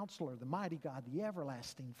Wonderful Counselor, the Mighty God, the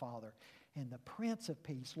Everlasting Father, and the Prince of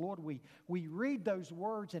Peace. Lord, we read those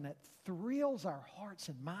words and it thrills our hearts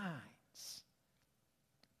and minds.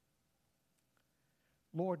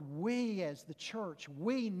 Lord, we as the church,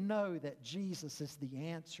 we know that Jesus is the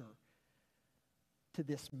answer to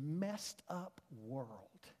this messed up world.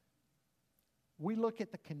 We look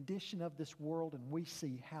at the condition of this world and we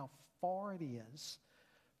see how far it is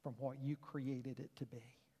from what you created it to be.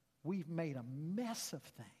 We've made a mess of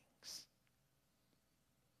things.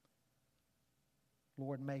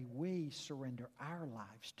 Lord, may we surrender our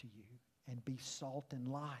lives to you and be salt and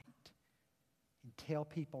light and tell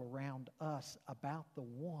people around us about the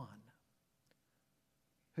one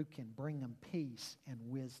who can bring them peace and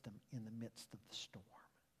wisdom in the midst of the storm.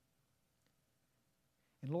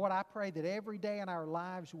 And Lord, I pray that every day in our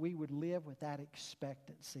lives we would live with that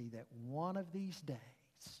expectancy that one of these days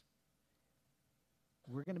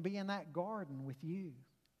we're going to be in that garden with you.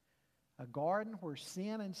 A garden where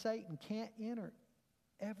sin and Satan can't enter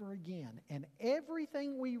ever again. And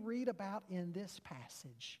everything we read about in this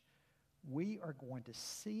passage, we are going to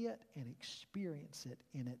see it and experience it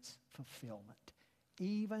in its fulfillment.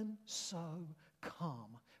 Even so,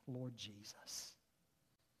 come, Lord Jesus.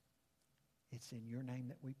 It's in your name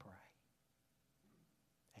that we pray.